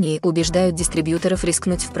компании убеждают дистрибьюторов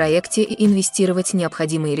рискнуть в проекте и инвестировать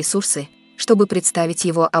необходимые ресурсы, чтобы представить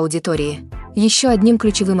его аудитории. Еще одним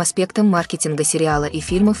ключевым аспектом маркетинга сериала и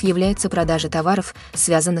фильмов является продажа товаров,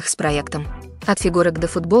 связанных с проектом. От фигурок до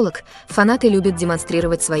футболок фанаты любят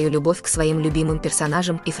демонстрировать свою любовь к своим любимым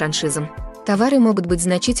персонажам и франшизам. Товары могут быть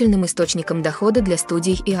значительным источником дохода для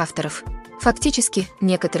студий и авторов. Фактически,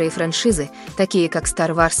 некоторые франшизы, такие как Star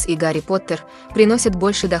Wars и Гарри Поттер, приносят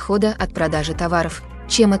больше дохода от продажи товаров,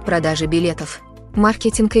 чем от продажи билетов.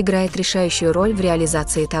 Маркетинг играет решающую роль в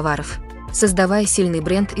реализации товаров. Создавая сильный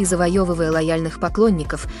бренд и завоевывая лояльных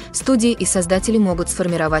поклонников, студии и создатели могут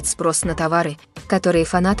сформировать спрос на товары, которые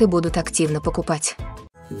фанаты будут активно покупать.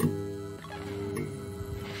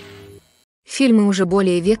 Фильмы уже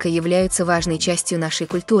более века являются важной частью нашей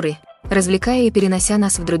культуры, развлекая и перенося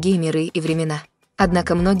нас в другие миры и времена.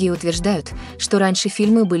 Однако многие утверждают, что раньше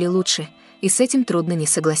фильмы были лучше, и с этим трудно не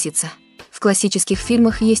согласиться. В классических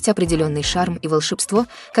фильмах есть определенный шарм и волшебство,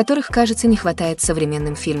 которых, кажется, не хватает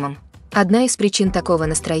современным фильмам. Одна из причин такого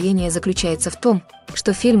настроения заключается в том,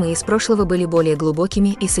 что фильмы из прошлого были более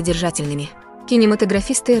глубокими и содержательными.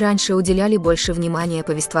 Кинематографисты раньше уделяли больше внимания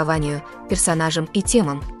повествованию, персонажам и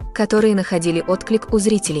темам, которые находили отклик у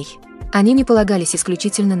зрителей. Они не полагались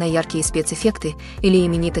исключительно на яркие спецэффекты или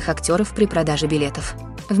именитых актеров при продаже билетов.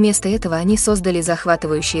 Вместо этого они создали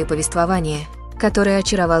захватывающее повествование, которое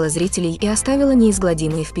очаровало зрителей и оставило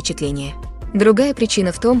неизгладимые впечатления. Другая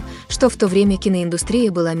причина в том, что в то время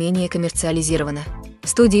киноиндустрия была менее коммерциализирована.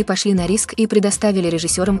 Студии пошли на риск и предоставили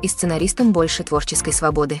режиссерам и сценаристам больше творческой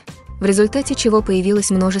свободы, в результате чего появилось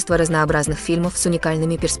множество разнообразных фильмов с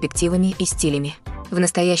уникальными перспективами и стилями. В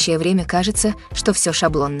настоящее время кажется, что все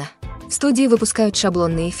шаблонно. Студии выпускают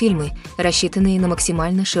шаблонные фильмы, рассчитанные на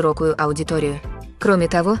максимально широкую аудиторию. Кроме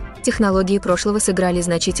того, технологии прошлого сыграли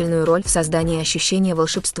значительную роль в создании ощущения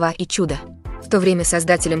волшебства и чуда. В то время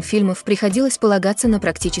создателям фильмов приходилось полагаться на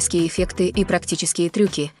практические эффекты и практические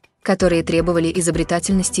трюки, которые требовали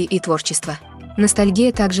изобретательности и творчества.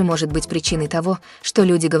 Ностальгия также может быть причиной того, что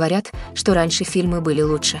люди говорят, что раньше фильмы были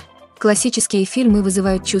лучше. Классические фильмы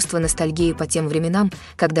вызывают чувство ностальгии по тем временам,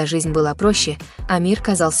 когда жизнь была проще, а мир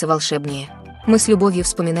казался волшебнее. Мы с любовью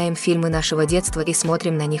вспоминаем фильмы нашего детства и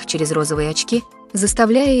смотрим на них через розовые очки,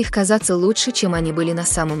 заставляя их казаться лучше, чем они были на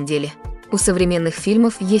самом деле. У современных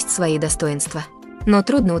фильмов есть свои достоинства. Но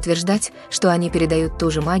трудно утверждать, что они передают ту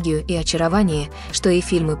же магию и очарование, что и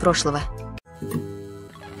фильмы прошлого.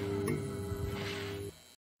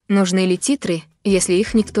 Нужны ли титры, если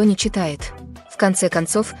их никто не читает? В конце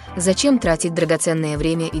концов, зачем тратить драгоценное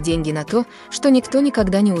время и деньги на то, что никто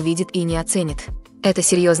никогда не увидит и не оценит? Это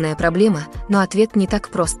серьезная проблема, но ответ не так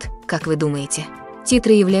прост, как вы думаете.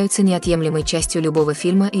 Титры являются неотъемлемой частью любого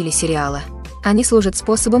фильма или сериала. Они служат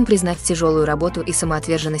способом признать тяжелую работу и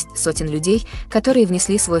самоотверженность сотен людей, которые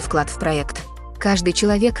внесли свой вклад в проект. Каждый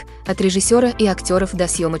человек, от режиссера и актеров до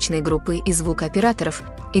съемочной группы и звукооператоров,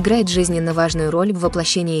 играет жизненно важную роль в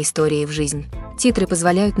воплощении истории в жизнь. Титры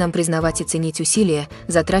позволяют нам признавать и ценить усилия,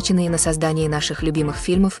 затраченные на создание наших любимых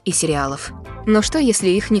фильмов и сериалов. Но что, если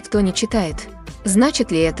их никто не читает?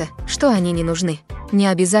 Значит ли это, что они не нужны? Не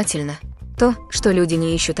обязательно. То, что люди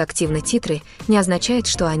не ищут активно титры, не означает,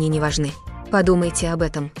 что они не важны. Подумайте об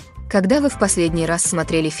этом. Когда вы в последний раз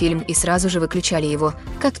смотрели фильм и сразу же выключали его,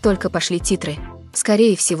 как только пошли титры?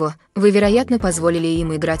 Скорее всего, вы, вероятно, позволили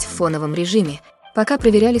им играть в фоновом режиме, пока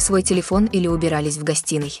проверяли свой телефон или убирались в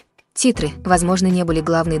гостиной. Титры, возможно, не были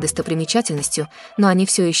главной достопримечательностью, но они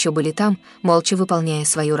все еще были там, молча выполняя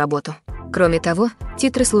свою работу. Кроме того,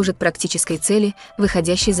 титры служат практической цели,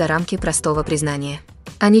 выходящей за рамки простого признания.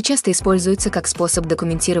 Они часто используются как способ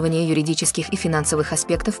документирования юридических и финансовых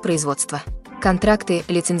аспектов производства. Контракты,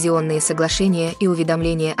 лицензионные соглашения и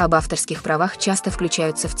уведомления об авторских правах часто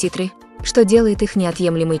включаются в титры, что делает их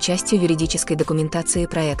неотъемлемой частью юридической документации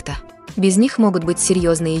проекта. Без них могут быть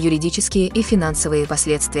серьезные юридические и финансовые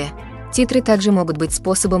последствия. Титры также могут быть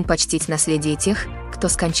способом почтить наследие тех, кто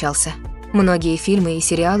скончался. Многие фильмы и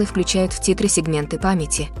сериалы включают в титры сегменты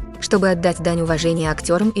памяти, чтобы отдать дань уважения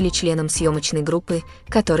актерам или членам съемочной группы,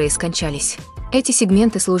 которые скончались. Эти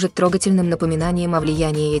сегменты служат трогательным напоминанием о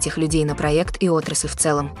влиянии этих людей на проект и отрасль в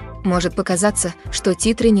целом. Может показаться, что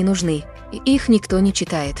титры не нужны, и их никто не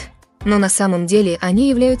читает. Но на самом деле они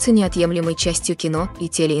являются неотъемлемой частью кино и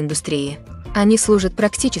телеиндустрии. Они служат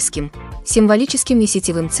практическим, символическим и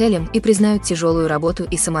сетевым целям и признают тяжелую работу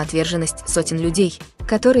и самоотверженность сотен людей,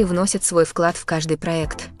 которые вносят свой вклад в каждый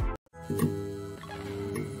проект.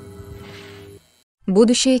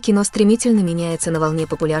 Будущее кино стремительно меняется на волне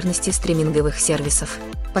популярности стриминговых сервисов.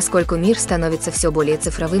 Поскольку мир становится все более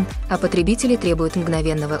цифровым, а потребители требуют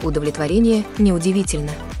мгновенного удовлетворения,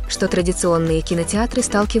 неудивительно, что традиционные кинотеатры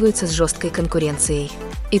сталкиваются с жесткой конкуренцией.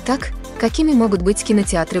 Итак, какими могут быть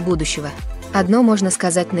кинотеатры будущего? Одно можно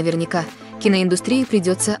сказать наверняка – киноиндустрии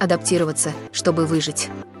придется адаптироваться, чтобы выжить.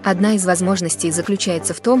 Одна из возможностей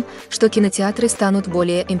заключается в том, что кинотеатры станут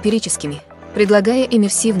более эмпирическими, предлагая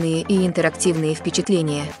иммерсивные и интерактивные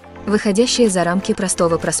впечатления, выходящие за рамки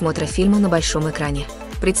простого просмотра фильма на большом экране.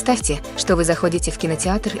 Представьте, что вы заходите в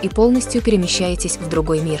кинотеатр и полностью перемещаетесь в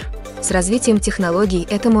другой мир. С развитием технологий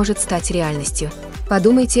это может стать реальностью.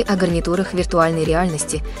 Подумайте о гарнитурах виртуальной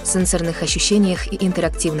реальности, сенсорных ощущениях и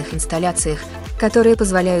интерактивных инсталляциях, которые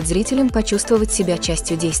позволяют зрителям почувствовать себя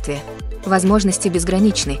частью действия. Возможности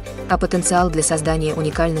безграничны, а потенциал для создания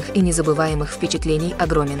уникальных и незабываемых впечатлений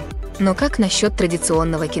огромен. Но как насчет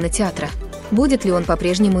традиционного кинотеатра? Будет ли он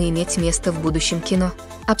по-прежнему иметь место в будущем кино?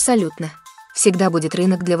 Абсолютно. Всегда будет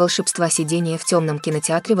рынок для волшебства сидения в темном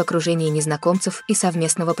кинотеатре в окружении незнакомцев и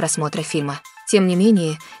совместного просмотра фильма. Тем не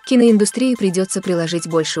менее, киноиндустрии придется приложить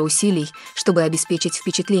больше усилий, чтобы обеспечить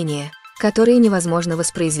впечатления, которые невозможно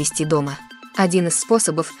воспроизвести дома. Один из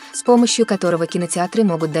способов, с помощью которого кинотеатры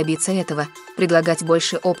могут добиться этого, предлагать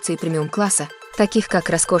больше опций премиум-класса, таких как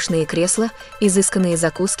роскошные кресла, изысканные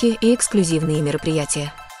закуски и эксклюзивные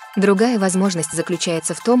мероприятия. Другая возможность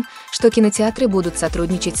заключается в том, что кинотеатры будут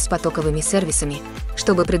сотрудничать с потоковыми сервисами,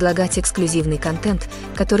 чтобы предлагать эксклюзивный контент,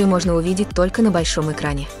 который можно увидеть только на большом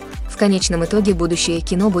экране. В конечном итоге будущее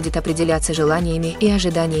кино будет определяться желаниями и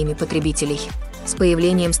ожиданиями потребителей. С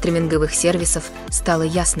появлением стриминговых сервисов стало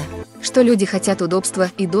ясно, что люди хотят удобства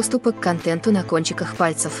и доступа к контенту на кончиках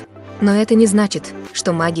пальцев. Но это не значит,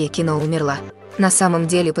 что магия кино умерла. На самом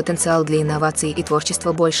деле потенциал для инноваций и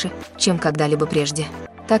творчества больше, чем когда-либо прежде.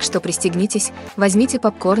 Так что пристегнитесь, возьмите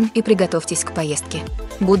попкорн и приготовьтесь к поездке.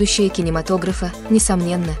 Будущее кинематографа,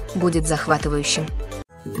 несомненно, будет захватывающим.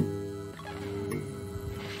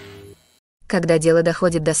 Когда дело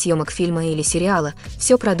доходит до съемок фильма или сериала,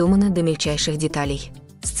 все продумано до мельчайших деталей.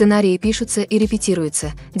 Сценарии пишутся и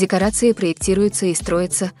репетируются, декорации проектируются и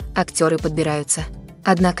строятся, актеры подбираются.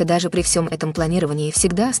 Однако даже при всем этом планировании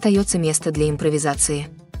всегда остается место для импровизации.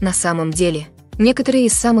 На самом деле, некоторые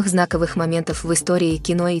из самых знаковых моментов в истории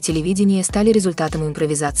кино и телевидения стали результатом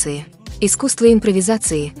импровизации. Искусство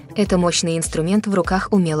импровизации – это мощный инструмент в руках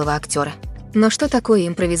умелого актера. Но что такое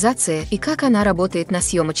импровизация и как она работает на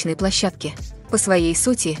съемочной площадке? По своей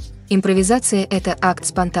сути, импровизация – это акт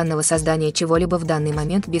спонтанного создания чего-либо в данный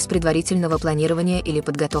момент без предварительного планирования или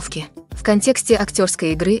подготовки. В контексте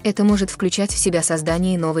актерской игры это может включать в себя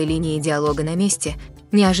создание новой линии диалога на месте,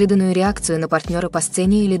 неожиданную реакцию на партнера по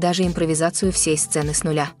сцене или даже импровизацию всей сцены с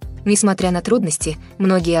нуля. Несмотря на трудности,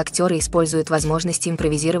 многие актеры используют возможность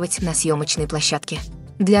импровизировать на съемочной площадке.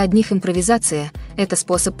 Для одних импровизация – это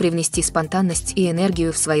способ привнести спонтанность и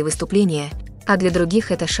энергию в свои выступления, а для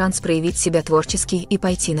других это шанс проявить себя творчески и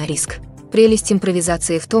пойти на риск. Прелесть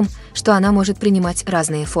импровизации в том, что она может принимать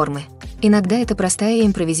разные формы. Иногда это простая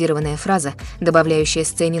импровизированная фраза, добавляющая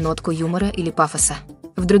сцене нотку юмора или пафоса.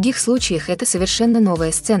 В других случаях это совершенно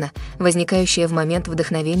новая сцена, возникающая в момент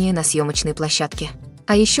вдохновения на съемочной площадке.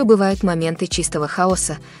 А еще бывают моменты чистого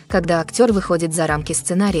хаоса, когда актер выходит за рамки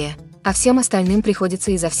сценария, а всем остальным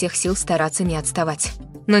приходится изо всех сил стараться не отставать.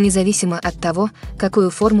 Но независимо от того, какую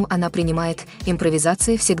форму она принимает,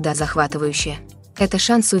 импровизация всегда захватывающая. Это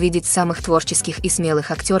шанс увидеть самых творческих и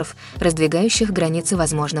смелых актеров, раздвигающих границы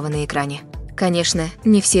возможного на экране. Конечно,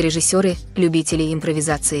 не все режиссеры – любители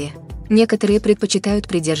импровизации. Некоторые предпочитают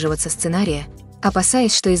придерживаться сценария,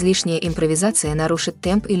 опасаясь, что излишняя импровизация нарушит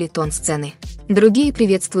темп или тон сцены. Другие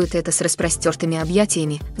приветствуют это с распростертыми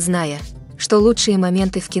объятиями, зная, что лучшие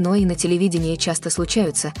моменты в кино и на телевидении часто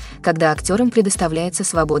случаются, когда актерам предоставляется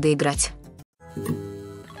свобода играть.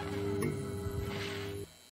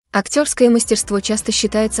 Актерское мастерство часто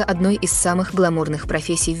считается одной из самых гламурных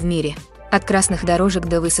профессий в мире. От красных дорожек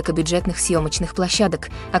до высокобюджетных съемочных площадок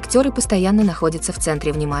актеры постоянно находятся в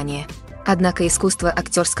центре внимания. Однако искусство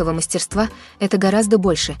актерского мастерства – это гораздо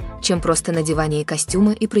больше, чем просто надевание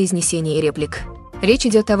костюма и произнесение реплик. Речь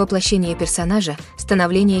идет о воплощении персонажа,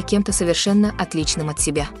 становлении кем-то совершенно отличным от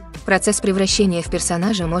себя. Процесс превращения в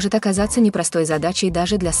персонажа может оказаться непростой задачей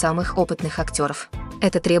даже для самых опытных актеров.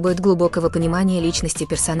 Это требует глубокого понимания личности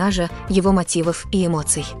персонажа, его мотивов и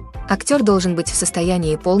эмоций. Актер должен быть в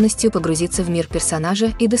состоянии полностью погрузиться в мир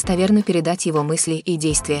персонажа и достоверно передать его мысли и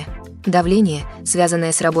действия. Давление,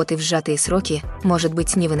 связанное с работой в сжатые сроки, может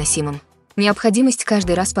быть невыносимым. Необходимость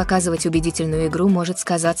каждый раз показывать убедительную игру может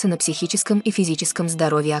сказаться на психическом и физическом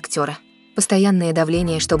здоровье актера. Постоянное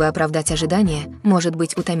давление, чтобы оправдать ожидания, может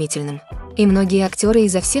быть утомительным. И многие актеры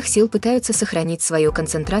изо всех сил пытаются сохранить свою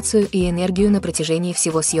концентрацию и энергию на протяжении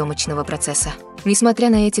всего съемочного процесса. Несмотря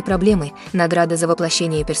на эти проблемы, награда за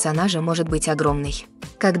воплощение персонажа может быть огромной.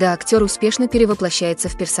 Когда актер успешно перевоплощается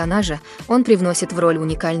в персонажа, он привносит в роль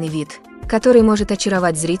уникальный вид, который может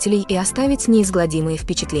очаровать зрителей и оставить неизгладимые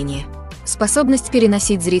впечатления. Способность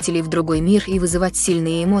переносить зрителей в другой мир и вызывать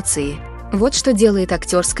сильные эмоции – вот что делает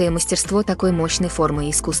актерское мастерство такой мощной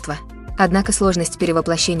формой искусства. Однако сложность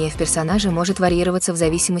перевоплощения в персонажа может варьироваться в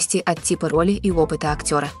зависимости от типа роли и опыта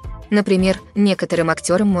актера. Например, некоторым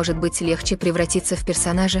актерам может быть легче превратиться в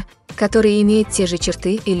персонажа, который имеет те же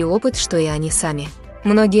черты или опыт, что и они сами.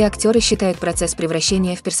 Многие актеры считают процесс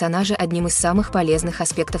превращения в персонажа одним из самых полезных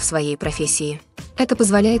аспектов своей профессии. Это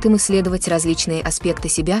позволяет им исследовать различные аспекты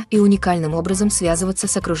себя и уникальным образом связываться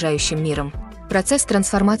с окружающим миром. Процесс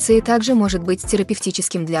трансформации также может быть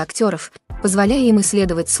терапевтическим для актеров, позволяя им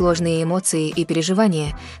исследовать сложные эмоции и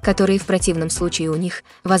переживания, которые в противном случае у них,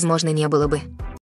 возможно, не было бы.